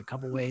 I'm just a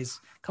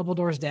couple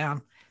doors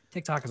down.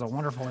 TikTok is a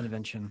wonderful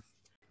invention.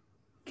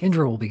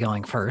 Kendra will be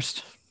going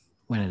first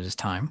when it is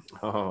time.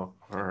 Oh,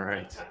 all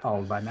right.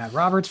 Followed by Matt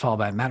Roberts, followed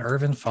by Matt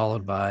Irvin,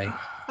 followed by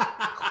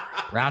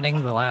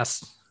rounding the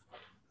last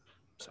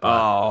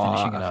spot,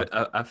 finishing it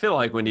up. I feel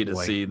like we need to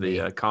see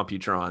the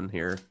Computron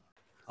here.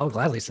 I'll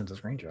gladly send a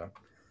screenshot.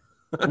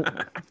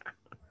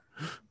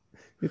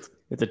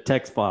 It's a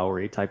text file where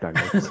he typed our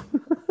notes.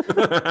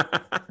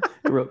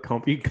 He wrote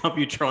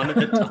Computron at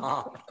the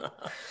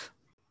top.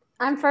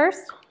 I'm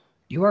first.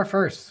 You are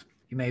first.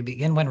 You may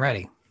begin when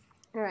ready.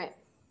 All right.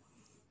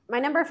 My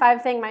number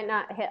 5 thing might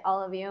not hit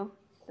all of you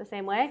the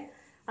same way,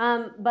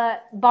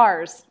 but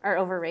bars are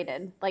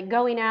overrated. Like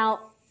going out,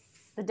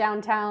 the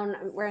downtown,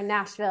 we're in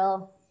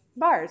Nashville,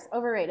 bars,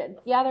 overrated.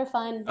 Yeah, they're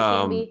fun.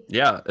 Can be.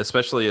 Yeah,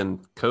 especially in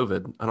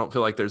COVID. I don't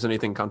feel like there's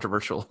anything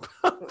controversial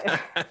about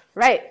that.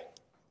 Right.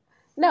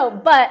 No,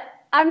 but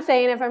I'm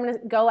saying if I'm going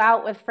to go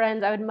out with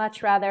friends, I would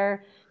much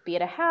rather be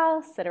at a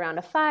house, sit around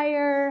a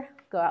fire,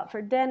 go out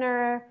for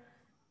dinner.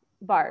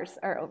 Bars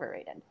are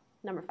overrated.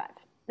 Number 5.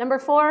 Number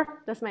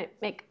 4, this might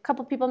make a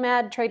couple people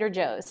mad, Trader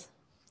Joe's.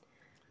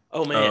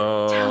 Oh, man.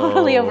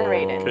 Totally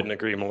overrated. Couldn't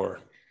agree more.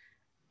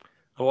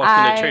 I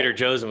walked into Trader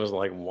Joe's and was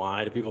like,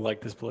 why do people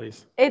like this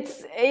place?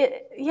 It's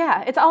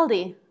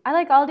Aldi. I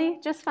like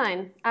Aldi just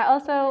fine. I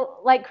also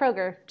like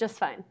Kroger just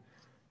fine.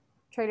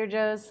 Trader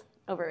Joe's,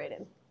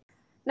 overrated.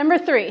 Number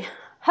 3,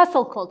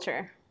 hustle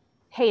culture.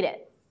 Hate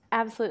it.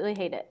 Absolutely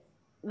hate it.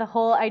 The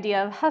whole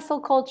idea of hustle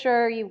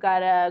culture, you've got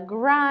to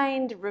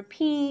grind,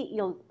 repeat,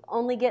 you'll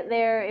only get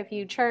there if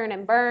you churn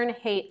and burn,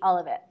 hate all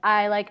of it.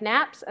 I like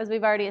naps, as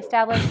we've already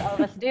established, all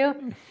of us do.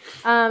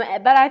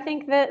 But I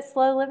think that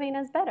slow living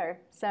is better.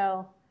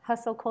 So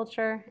hustle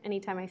culture,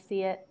 anytime I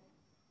see it,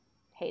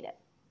 hate it.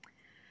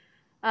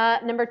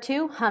 Number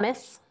 2,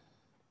 hummus.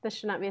 This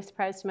should not be a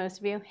surprise to most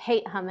of you.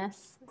 Hate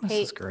hummus. This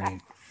is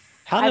great.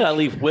 How did I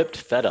leave whipped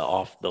feta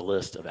off the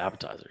list of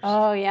appetizers?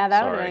 Oh, yeah,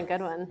 that would have been a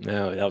good one.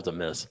 No, that was a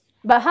miss.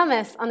 But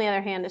hummus, on the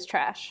other hand, is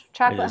trash.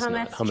 Chocolate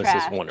hummus, hummus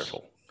trash. is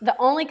wonderful. The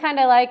only kind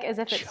I like is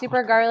if it's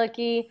super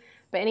garlicky,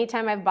 but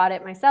anytime I've bought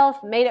it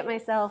myself, made it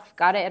myself,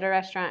 got it at a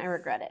restaurant, I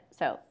regret it.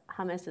 So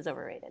hummus is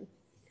overrated.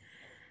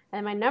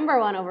 And my number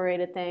 1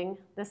 overrated thing,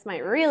 this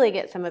might really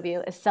get some of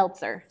you, is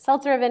seltzer.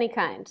 Seltzer of any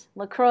kind.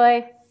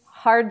 LaCroix,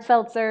 hard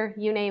seltzer,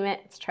 you name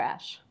it, it's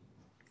trash.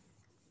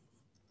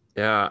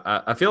 Yeah,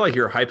 I feel like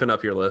you're hyping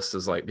up your list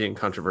as like being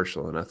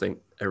controversial, and I think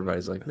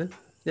everybody's like,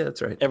 yeah,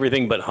 that's right.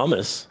 Everything but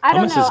hummus. I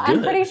don't hummus know. Is good.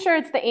 I'm pretty sure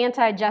it's the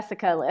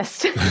anti-Jessica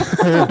list.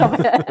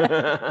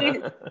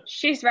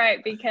 She's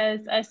right,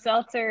 because a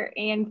seltzer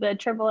and the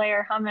triple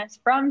layer hummus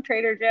from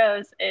Trader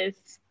Joe's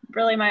is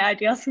really my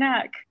ideal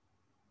snack.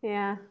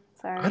 Yeah,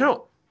 sorry.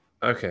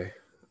 Okay.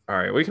 All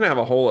right. We can have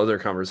a whole other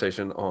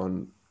conversation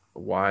on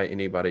why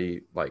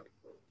anybody like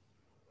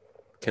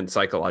can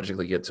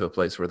psychologically get to a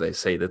place where they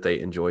say that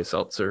they enjoy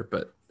seltzer,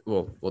 but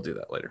we'll do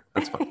that later.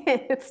 That's fine.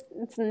 It's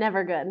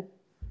never good.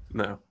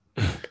 No.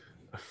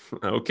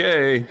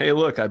 Okay. Hey,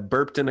 look, I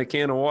burped in a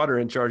can of water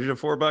and charged you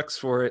 $4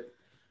 for it.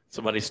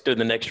 Somebody stood in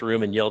the next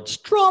room and yelled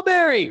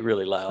strawberry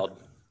really loud.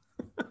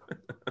 You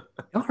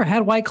ever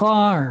had White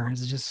Claw, or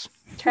is it just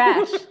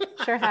trash?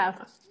 Sure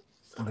have.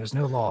 Well, there's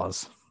no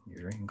laws.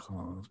 You're drinking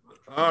claws.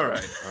 All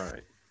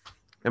right.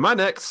 Am I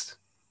next?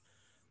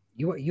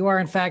 You are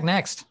in fact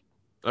next.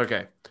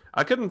 Okay.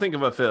 I couldn't think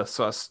of a 5th,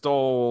 so I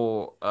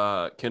stole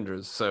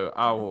Kendra's. So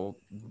I will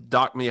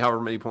dock me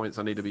however many points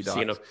I need to be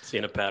docked.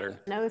 Seeing a pattern.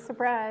 No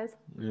surprise.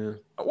 Yeah.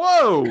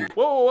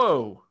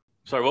 Whoa.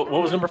 Sorry, what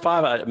was number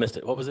 5? I missed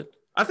it. What was it?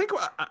 I think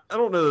I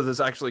don't know that this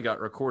actually got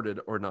recorded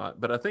or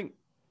not, but I think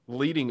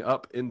leading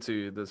up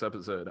into this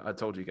episode, I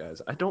told you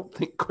guys I don't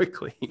think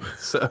quickly.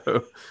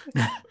 So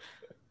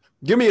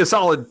give me a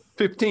solid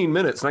 15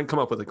 minutes and I can come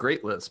up with a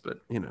great list. But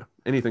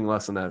anything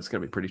less than that is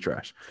going to be pretty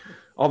trash.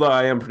 Although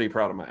I am pretty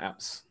proud of my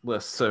apps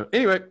list. So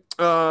anyway,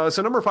 so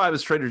number 5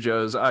 is Trader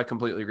Joe's. I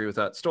completely agree with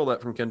that. Stole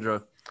that from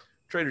Kendra.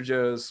 Trader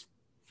Joe's,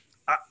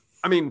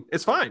 I mean,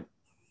 it's fine,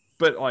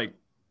 but like,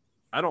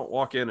 I don't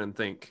walk in and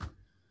think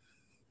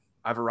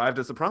I've arrived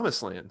at the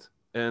promised land.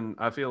 And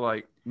I feel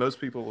like most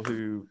people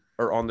who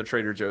are on the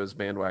Trader Joe's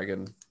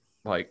bandwagon,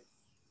 like,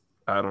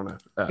 I don't know.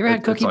 You ever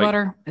had cookie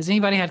butter? Has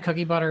anybody had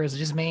cookie butter? Is it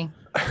just me?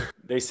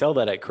 They sell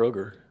that at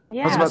Kroger.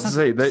 Yeah. I was about to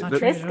say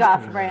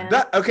Biscoff brand.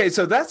 Okay,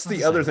 so that's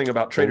the other thing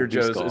about Trader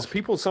Joe's is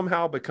people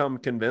somehow become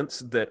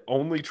convinced that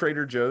only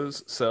Trader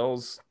Joe's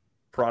sells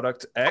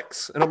product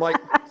X, and I'm like,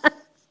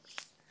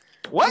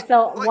 what?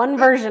 So one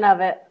version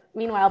of it.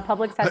 Meanwhile,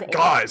 Publix has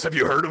guys, have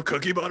you heard of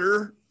cookie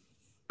butter?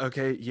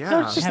 Okay, yeah. No,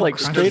 it's just like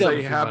straight up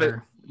have it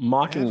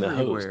mocking the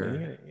host.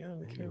 everywhere.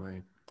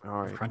 Anyway,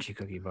 all right. Crunchy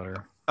cookie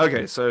butter.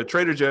 Okay, so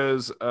Trader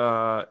Joe's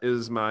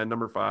is my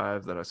number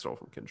 5 that I stole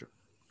from Kendra.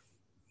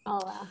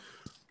 Oh wow.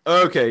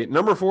 Okay,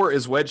 number 4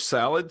 is wedge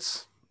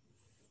salads.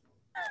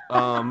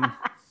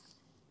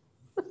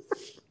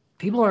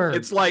 People are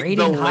It's like the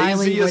rating highly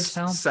wedge laziest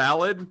salad.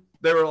 salad.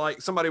 They were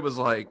like, somebody was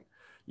like,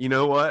 you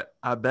know what?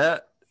 I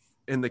bet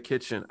in the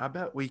kitchen, I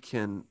bet we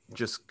can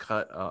just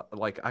cut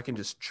like I can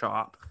just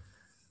chop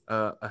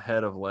a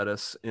head of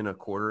lettuce in a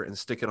quarter and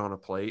stick it on a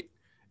plate,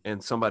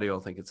 and somebody will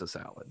think it's a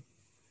salad.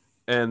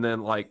 And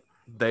then like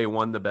they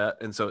won the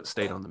bet, and so it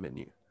stayed on the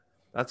menu.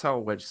 That's how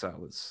wedge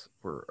salads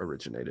were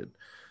originated.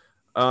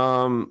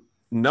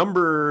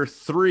 Number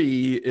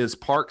 3 is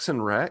Parks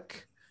and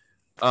Rec.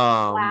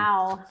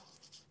 Wow.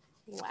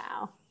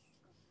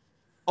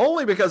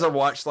 Only because I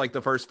watched like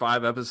the first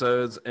 5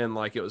 episodes and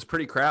like it was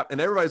pretty crap, and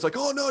everybody's like,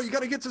 "Oh no, you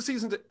got to get to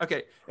season 2."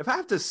 Okay, if I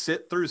have to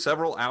sit through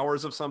several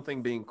hours of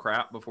something being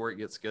crap before it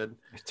gets good,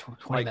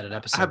 20-minute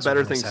episodes. I have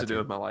better things to do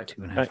with my life.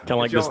 Kind of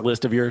like this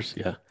list of yours,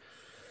 yeah.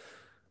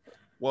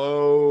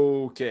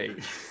 Whoa, okay.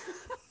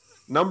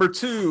 Number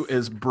 2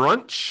 is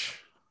brunch.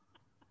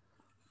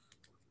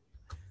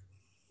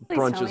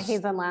 Please tell me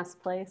he's in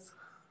last place.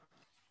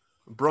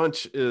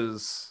 Brunch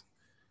is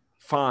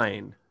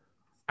fine.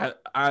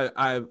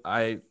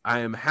 I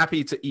am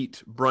happy to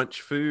eat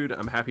brunch food.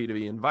 I'm happy to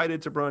be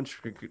invited to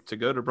brunch, to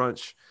go to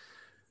brunch,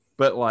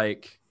 but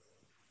like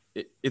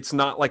it's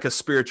not like a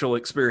spiritual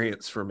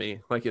experience for me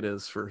like it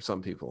is for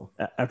some people.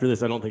 After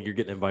this, I don't think you're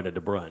getting invited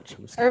to brunch.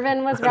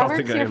 Irvin, was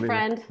Roberts your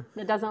friend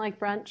that doesn't like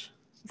brunch?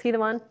 Is he the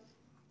one?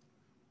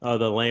 Oh,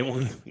 the lame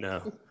one?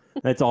 No,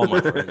 that's all my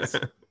friends.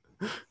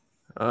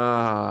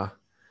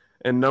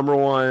 And number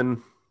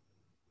 1,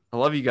 I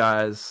love you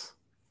guys,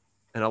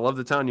 and I love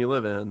the town you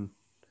live in,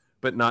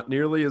 but not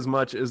nearly as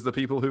much as the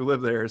people who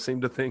live there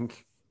seem to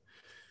think.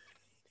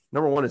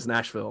 Number 1 is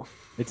Nashville.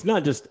 It's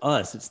not just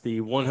us; it's the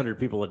 100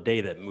 people a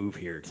day that move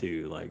here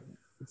too. Like,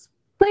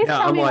 please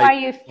tell me why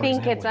you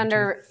think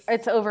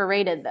it's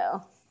overrated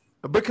though.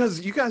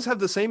 Because you guys have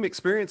the same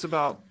experience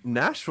about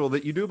Nashville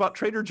that you do about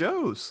Trader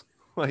Joe's.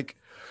 Like,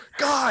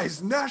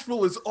 guys,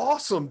 Nashville is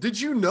awesome. Did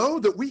you know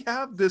that we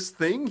have this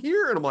thing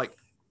here? And I'm like,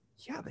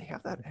 yeah, they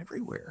have that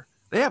everywhere.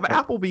 They have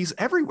Applebee's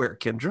everywhere,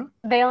 Kendra.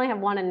 They only have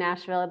one in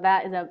Nashville.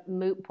 That is a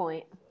moot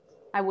point.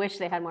 I wish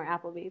they had more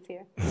Applebee's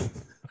here.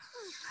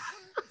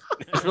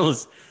 Nashville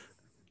is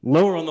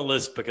lower on the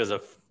list because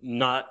of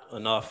not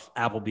enough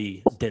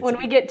Applebee density. When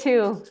we get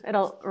 2,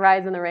 it'll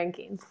rise in the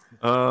rankings.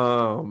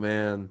 Oh,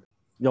 man.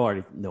 you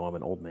already know I'm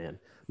an old man.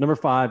 Number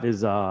 5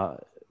 is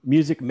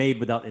music made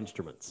without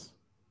instruments.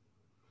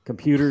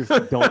 Computers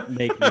don't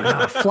make music.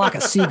 A flock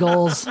of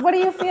seagulls. What do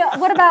you feel?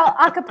 What about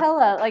a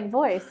cappella, like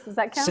voice? Does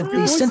that count?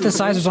 These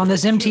synthesizers on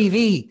this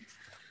MTV.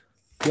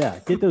 Yeah,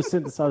 get those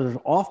synthesizers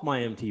off my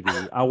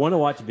MTV. I want to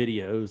watch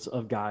videos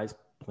of guys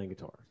playing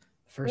guitar.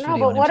 First No,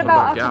 video but on what MTV.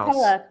 about a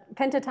cappella?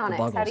 Pentatonics.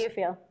 How Buggles. do you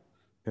feel?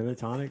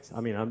 Pentatonics?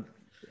 I mean,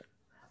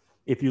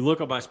 if you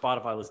look on my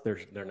Spotify list,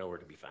 they're nowhere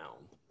to be found.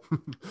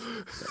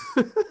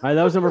 All right,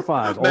 that was number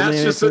 5.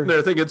 Matt's just sitting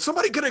there thinking,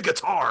 somebody get a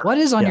guitar. What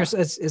is on your?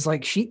 It's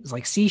like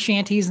sea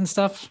shanties and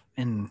stuff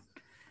and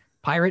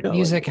pirate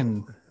music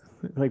and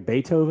like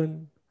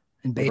Beethoven.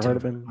 And Ever heard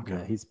of Beethoven. him? Okay.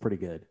 Yeah, he's pretty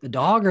good. The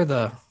dog or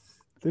the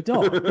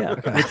dog. Yeah,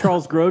 With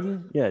Charles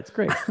Grodin. Yeah, it's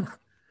great.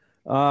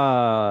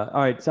 All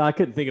right, so I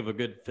couldn't think of a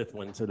good 5th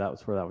one, so that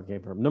was where that one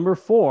came from. Number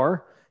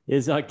 4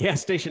 is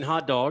gas station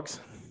hot dogs.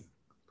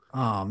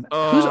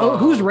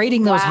 who's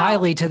rating those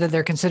highly to that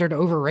they're considered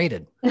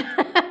overrated?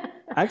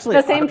 Actually,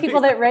 the same people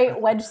that rate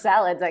wedge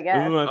salads, I guess.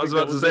 I was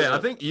about to say, I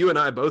think you and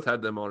I both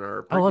had them on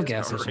our. I love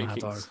previous gas power station hot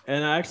rankings. dogs.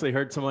 And I actually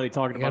heard somebody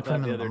talking about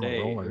that the other on the day.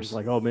 It rollers. was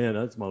like, oh man,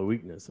 that's my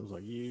weakness. I was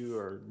like, you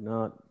are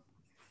not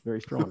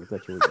very strong if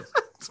that's your weakness.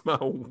 It's my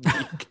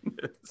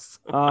weakness.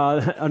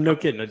 No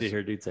kidding. I did hear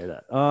a dude say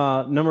that.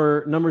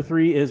 Number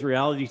 3 is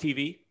reality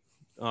TV.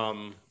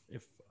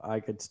 If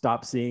I could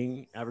stop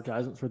seeing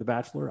advertisements for The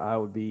Bachelor, I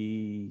would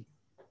be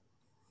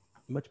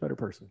a much better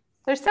person.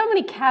 There's so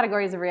many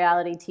categories of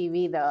reality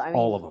TV, though. I mean,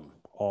 All of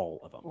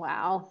them.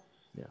 Wow.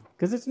 Yeah,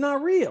 because it's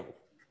not real.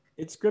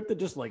 It's scripted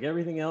just like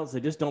everything else. They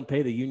just don't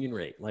pay the union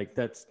rate. Like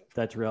that's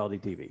reality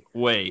TV.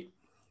 Wait,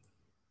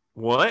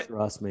 what?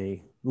 Trust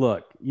me.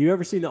 Look, you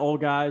ever seen the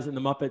old guys in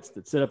the Muppets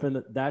that sit up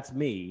in that's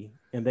me,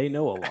 and they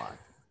know a lot.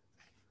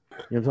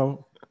 You know what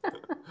I'm talking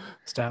about?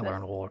 Statler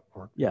and Wolf.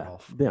 Yeah,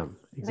 them.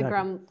 Exactly. The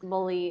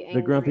grumbly,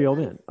 The grumpy old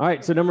man. All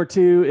right, so number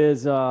 2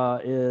 is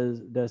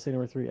did I say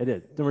number 3? I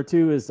did. Number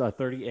 2 is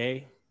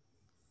 30A,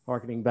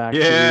 harkening back.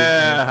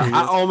 Yeah, to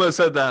I almost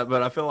said that,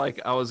 but I feel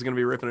like I was going to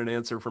be ripping an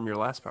answer from your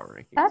last power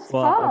ranking. That's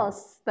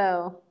false,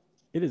 though.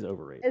 It is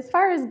overrated. As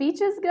far as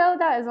beaches go,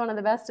 that is one of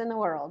the best in the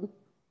world.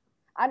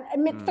 I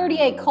admit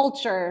 38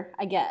 culture,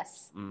 I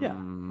guess. Yeah.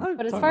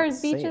 But as far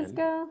as beaches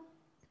go,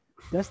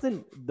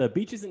 Destin, the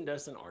beaches in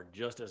Destin are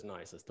just as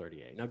nice as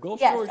 38. Now, Gulf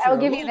Yes, Shores I will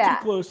are give a you little that.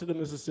 too close to the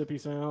Mississippi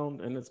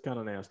Sound, and it's kind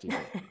of nasty.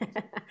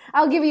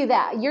 I'll give you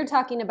that. You're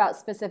talking about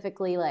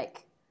specifically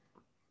like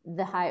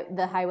the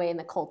highway and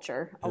the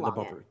culture And along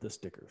the bumper, the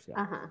stickers.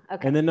 Yeah.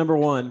 Okay. And then number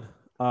 1,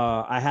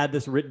 I had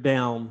this written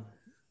down.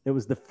 It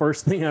was the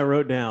first thing I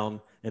wrote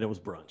down, and it was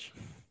brunch.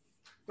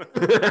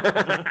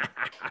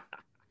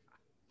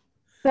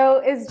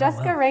 So is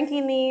Jessica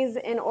ranking these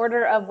in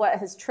order of what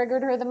has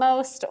triggered her the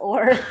most,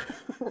 or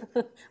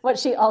what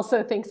she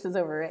also thinks is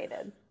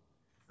overrated?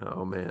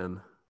 Oh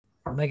man.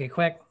 I'll make it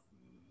quick.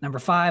 Number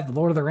 5, the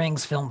Lord of the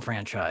Rings film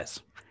franchise.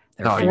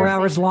 They're Oh, 4 yeah.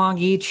 hours long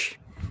each.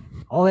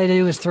 All they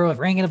do is throw a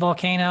ring in a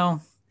volcano.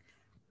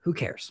 Who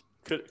cares?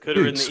 Could have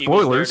written the Eagles there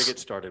spoilers. to get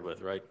started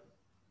with, right?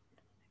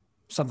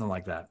 Something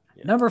like that.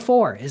 Yeah. Number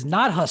 4 is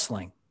not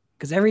hustling,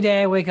 because every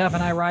day I wake up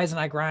and I rise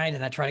and I grind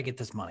and I try to get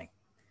this money.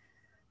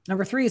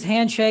 Number 3 is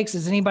handshakes.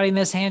 Does anybody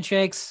miss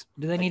handshakes?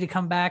 Do they need to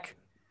come back?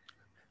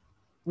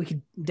 We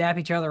could dap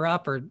each other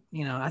up, or,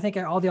 I think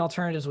all the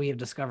alternatives we have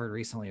discovered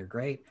recently are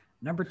great.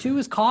 Number 2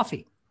 is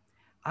coffee.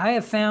 I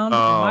have found in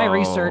my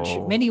research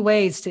many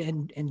ways to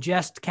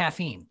ingest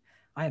caffeine.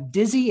 I am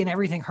dizzy and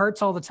everything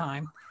hurts all the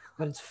time,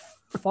 but it's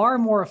far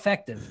more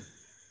effective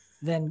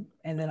than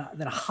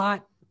a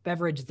hot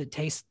beverage that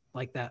tastes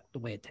like that, the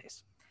way it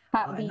tastes.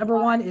 Number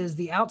 1 is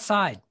the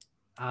outside.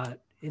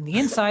 In the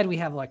inside, we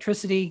have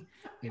electricity,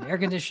 we have air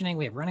conditioning,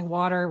 we have running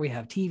water, we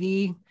have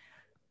TV.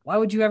 Why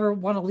would you ever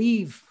want to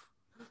leave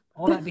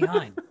all that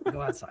behind and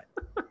go outside?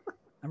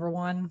 Number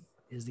 1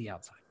 is the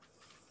outside.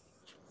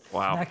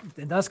 Wow.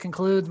 That thus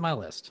concludes my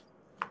list.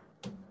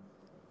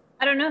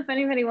 I don't know if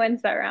anybody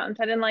wins that round.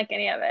 I didn't like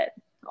any of it.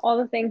 All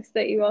the things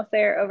that you all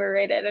say are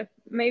overrated,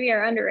 maybe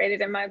are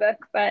underrated in my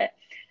book. But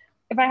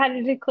if I had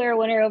to declare a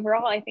winner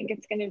overall, I think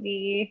it's going to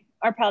be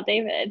our pal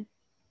David.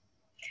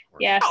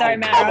 Yeah, sorry,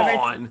 Matt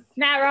Roberts.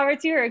 Matt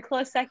Roberts, you were a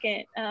close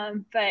second.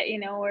 But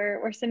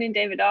we're sending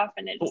David off,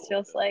 and it just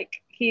feels like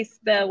he's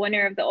the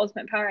winner of the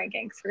ultimate power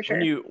rankings for sure.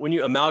 When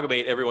you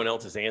amalgamate everyone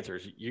else's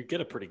answers, you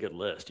get a pretty good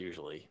list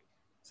usually.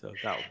 So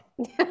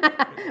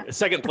that a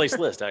second place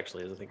list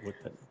actually is, I think, what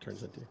that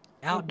turns into.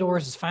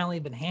 Outdoors has finally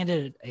been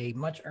handed a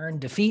much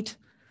earned defeat,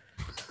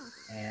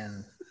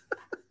 and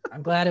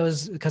I'm glad it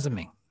was because of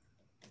me.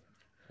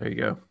 There you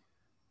go.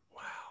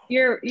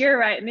 You're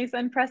right. In these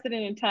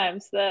unprecedented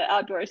times, the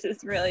outdoors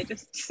is really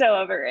just so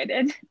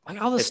overrated.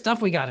 Like all the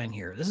stuff we got in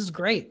here. This is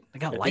great. I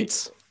got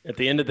lights. At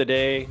the end of the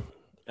day,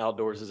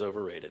 outdoors is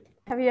overrated.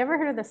 Have you ever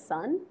heard of the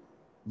sun?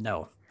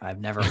 No,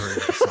 I've never heard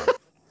of the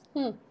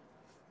sun.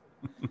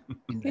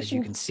 As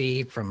you can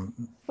see from...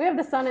 We have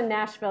the sun in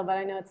Nashville, but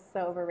I know it's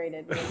so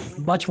overrated.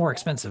 Much more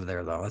expensive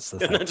there, though. That's the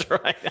thing. That's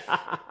right.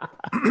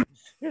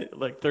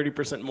 Like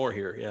 30% more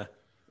here, yeah.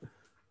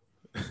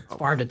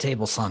 Farm to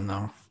table sun,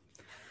 though.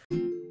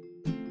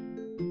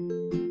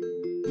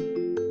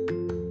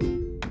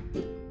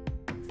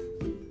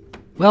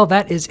 Well,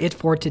 that is it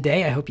for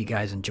today. I hope you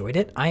guys enjoyed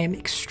it. I am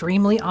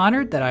extremely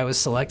honored that I was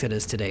selected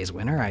as today's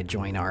winner. I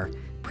join our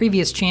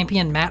previous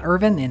champion, Matt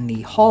Irvin, in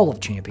the Hall of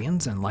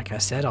Champions. And like I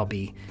said, I'll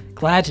be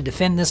glad to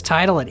defend this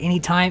title at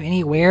any time,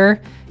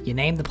 anywhere. You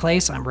name the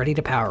place, I'm ready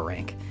to power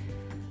rank.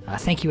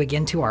 Thank you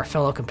again to our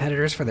fellow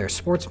competitors for their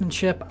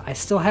sportsmanship. I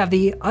still have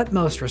the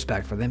utmost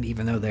respect for them,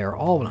 even though they are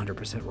all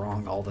 100%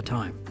 wrong all the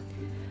time.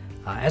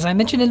 As I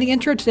mentioned in the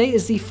intro, today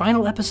is the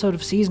final episode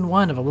of Season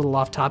 1 of A Little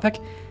Off Topic.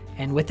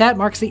 And with that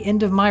marks the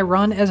end of my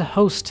run as a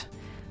host.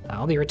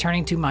 I'll be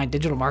returning to my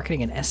digital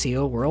marketing and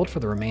SEO world for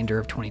the remainder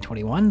of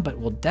 2021, but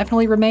will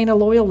definitely remain a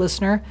loyal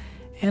listener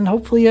and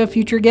hopefully a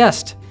future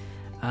guest.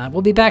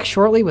 We'll be back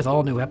shortly with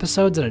all new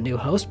episodes and a new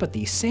host, but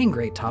the same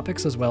great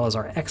topics as well as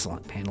our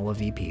excellent panel of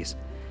VPs.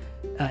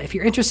 If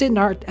you're interested in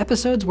our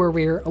episodes where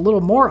we're a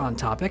little more on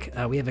topic,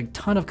 we have a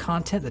ton of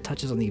content that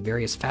touches on the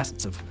various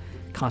facets of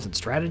content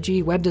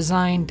strategy, web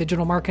design,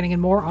 digital marketing,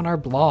 and more on our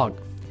blog.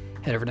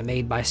 Head over to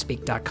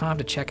madebyspeak.com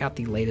to check out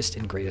the latest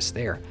and greatest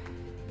there.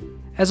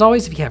 As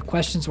always, if you have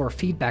questions or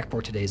feedback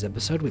for today's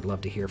episode, we'd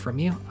love to hear from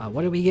you.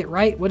 What did we get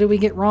right? What did we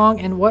get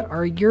wrong? And what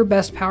are your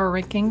best power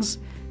rankings?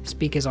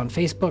 Speak is on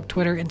Facebook,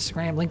 Twitter,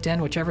 Instagram,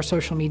 LinkedIn, whichever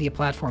social media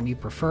platform you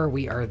prefer,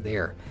 we are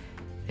there.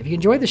 If you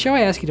enjoyed the show,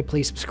 I ask you to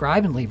please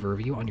subscribe and leave a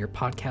review on your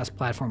podcast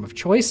platform of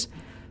choice.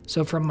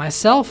 So from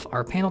myself,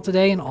 our panel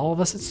today, and all of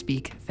us at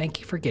Speak, thank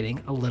you for getting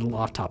a little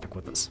off topic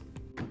with us.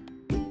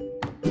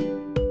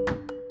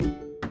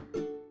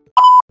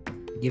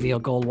 Give you a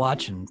gold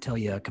watch and tell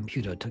you a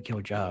computer took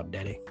your job,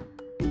 Daddy.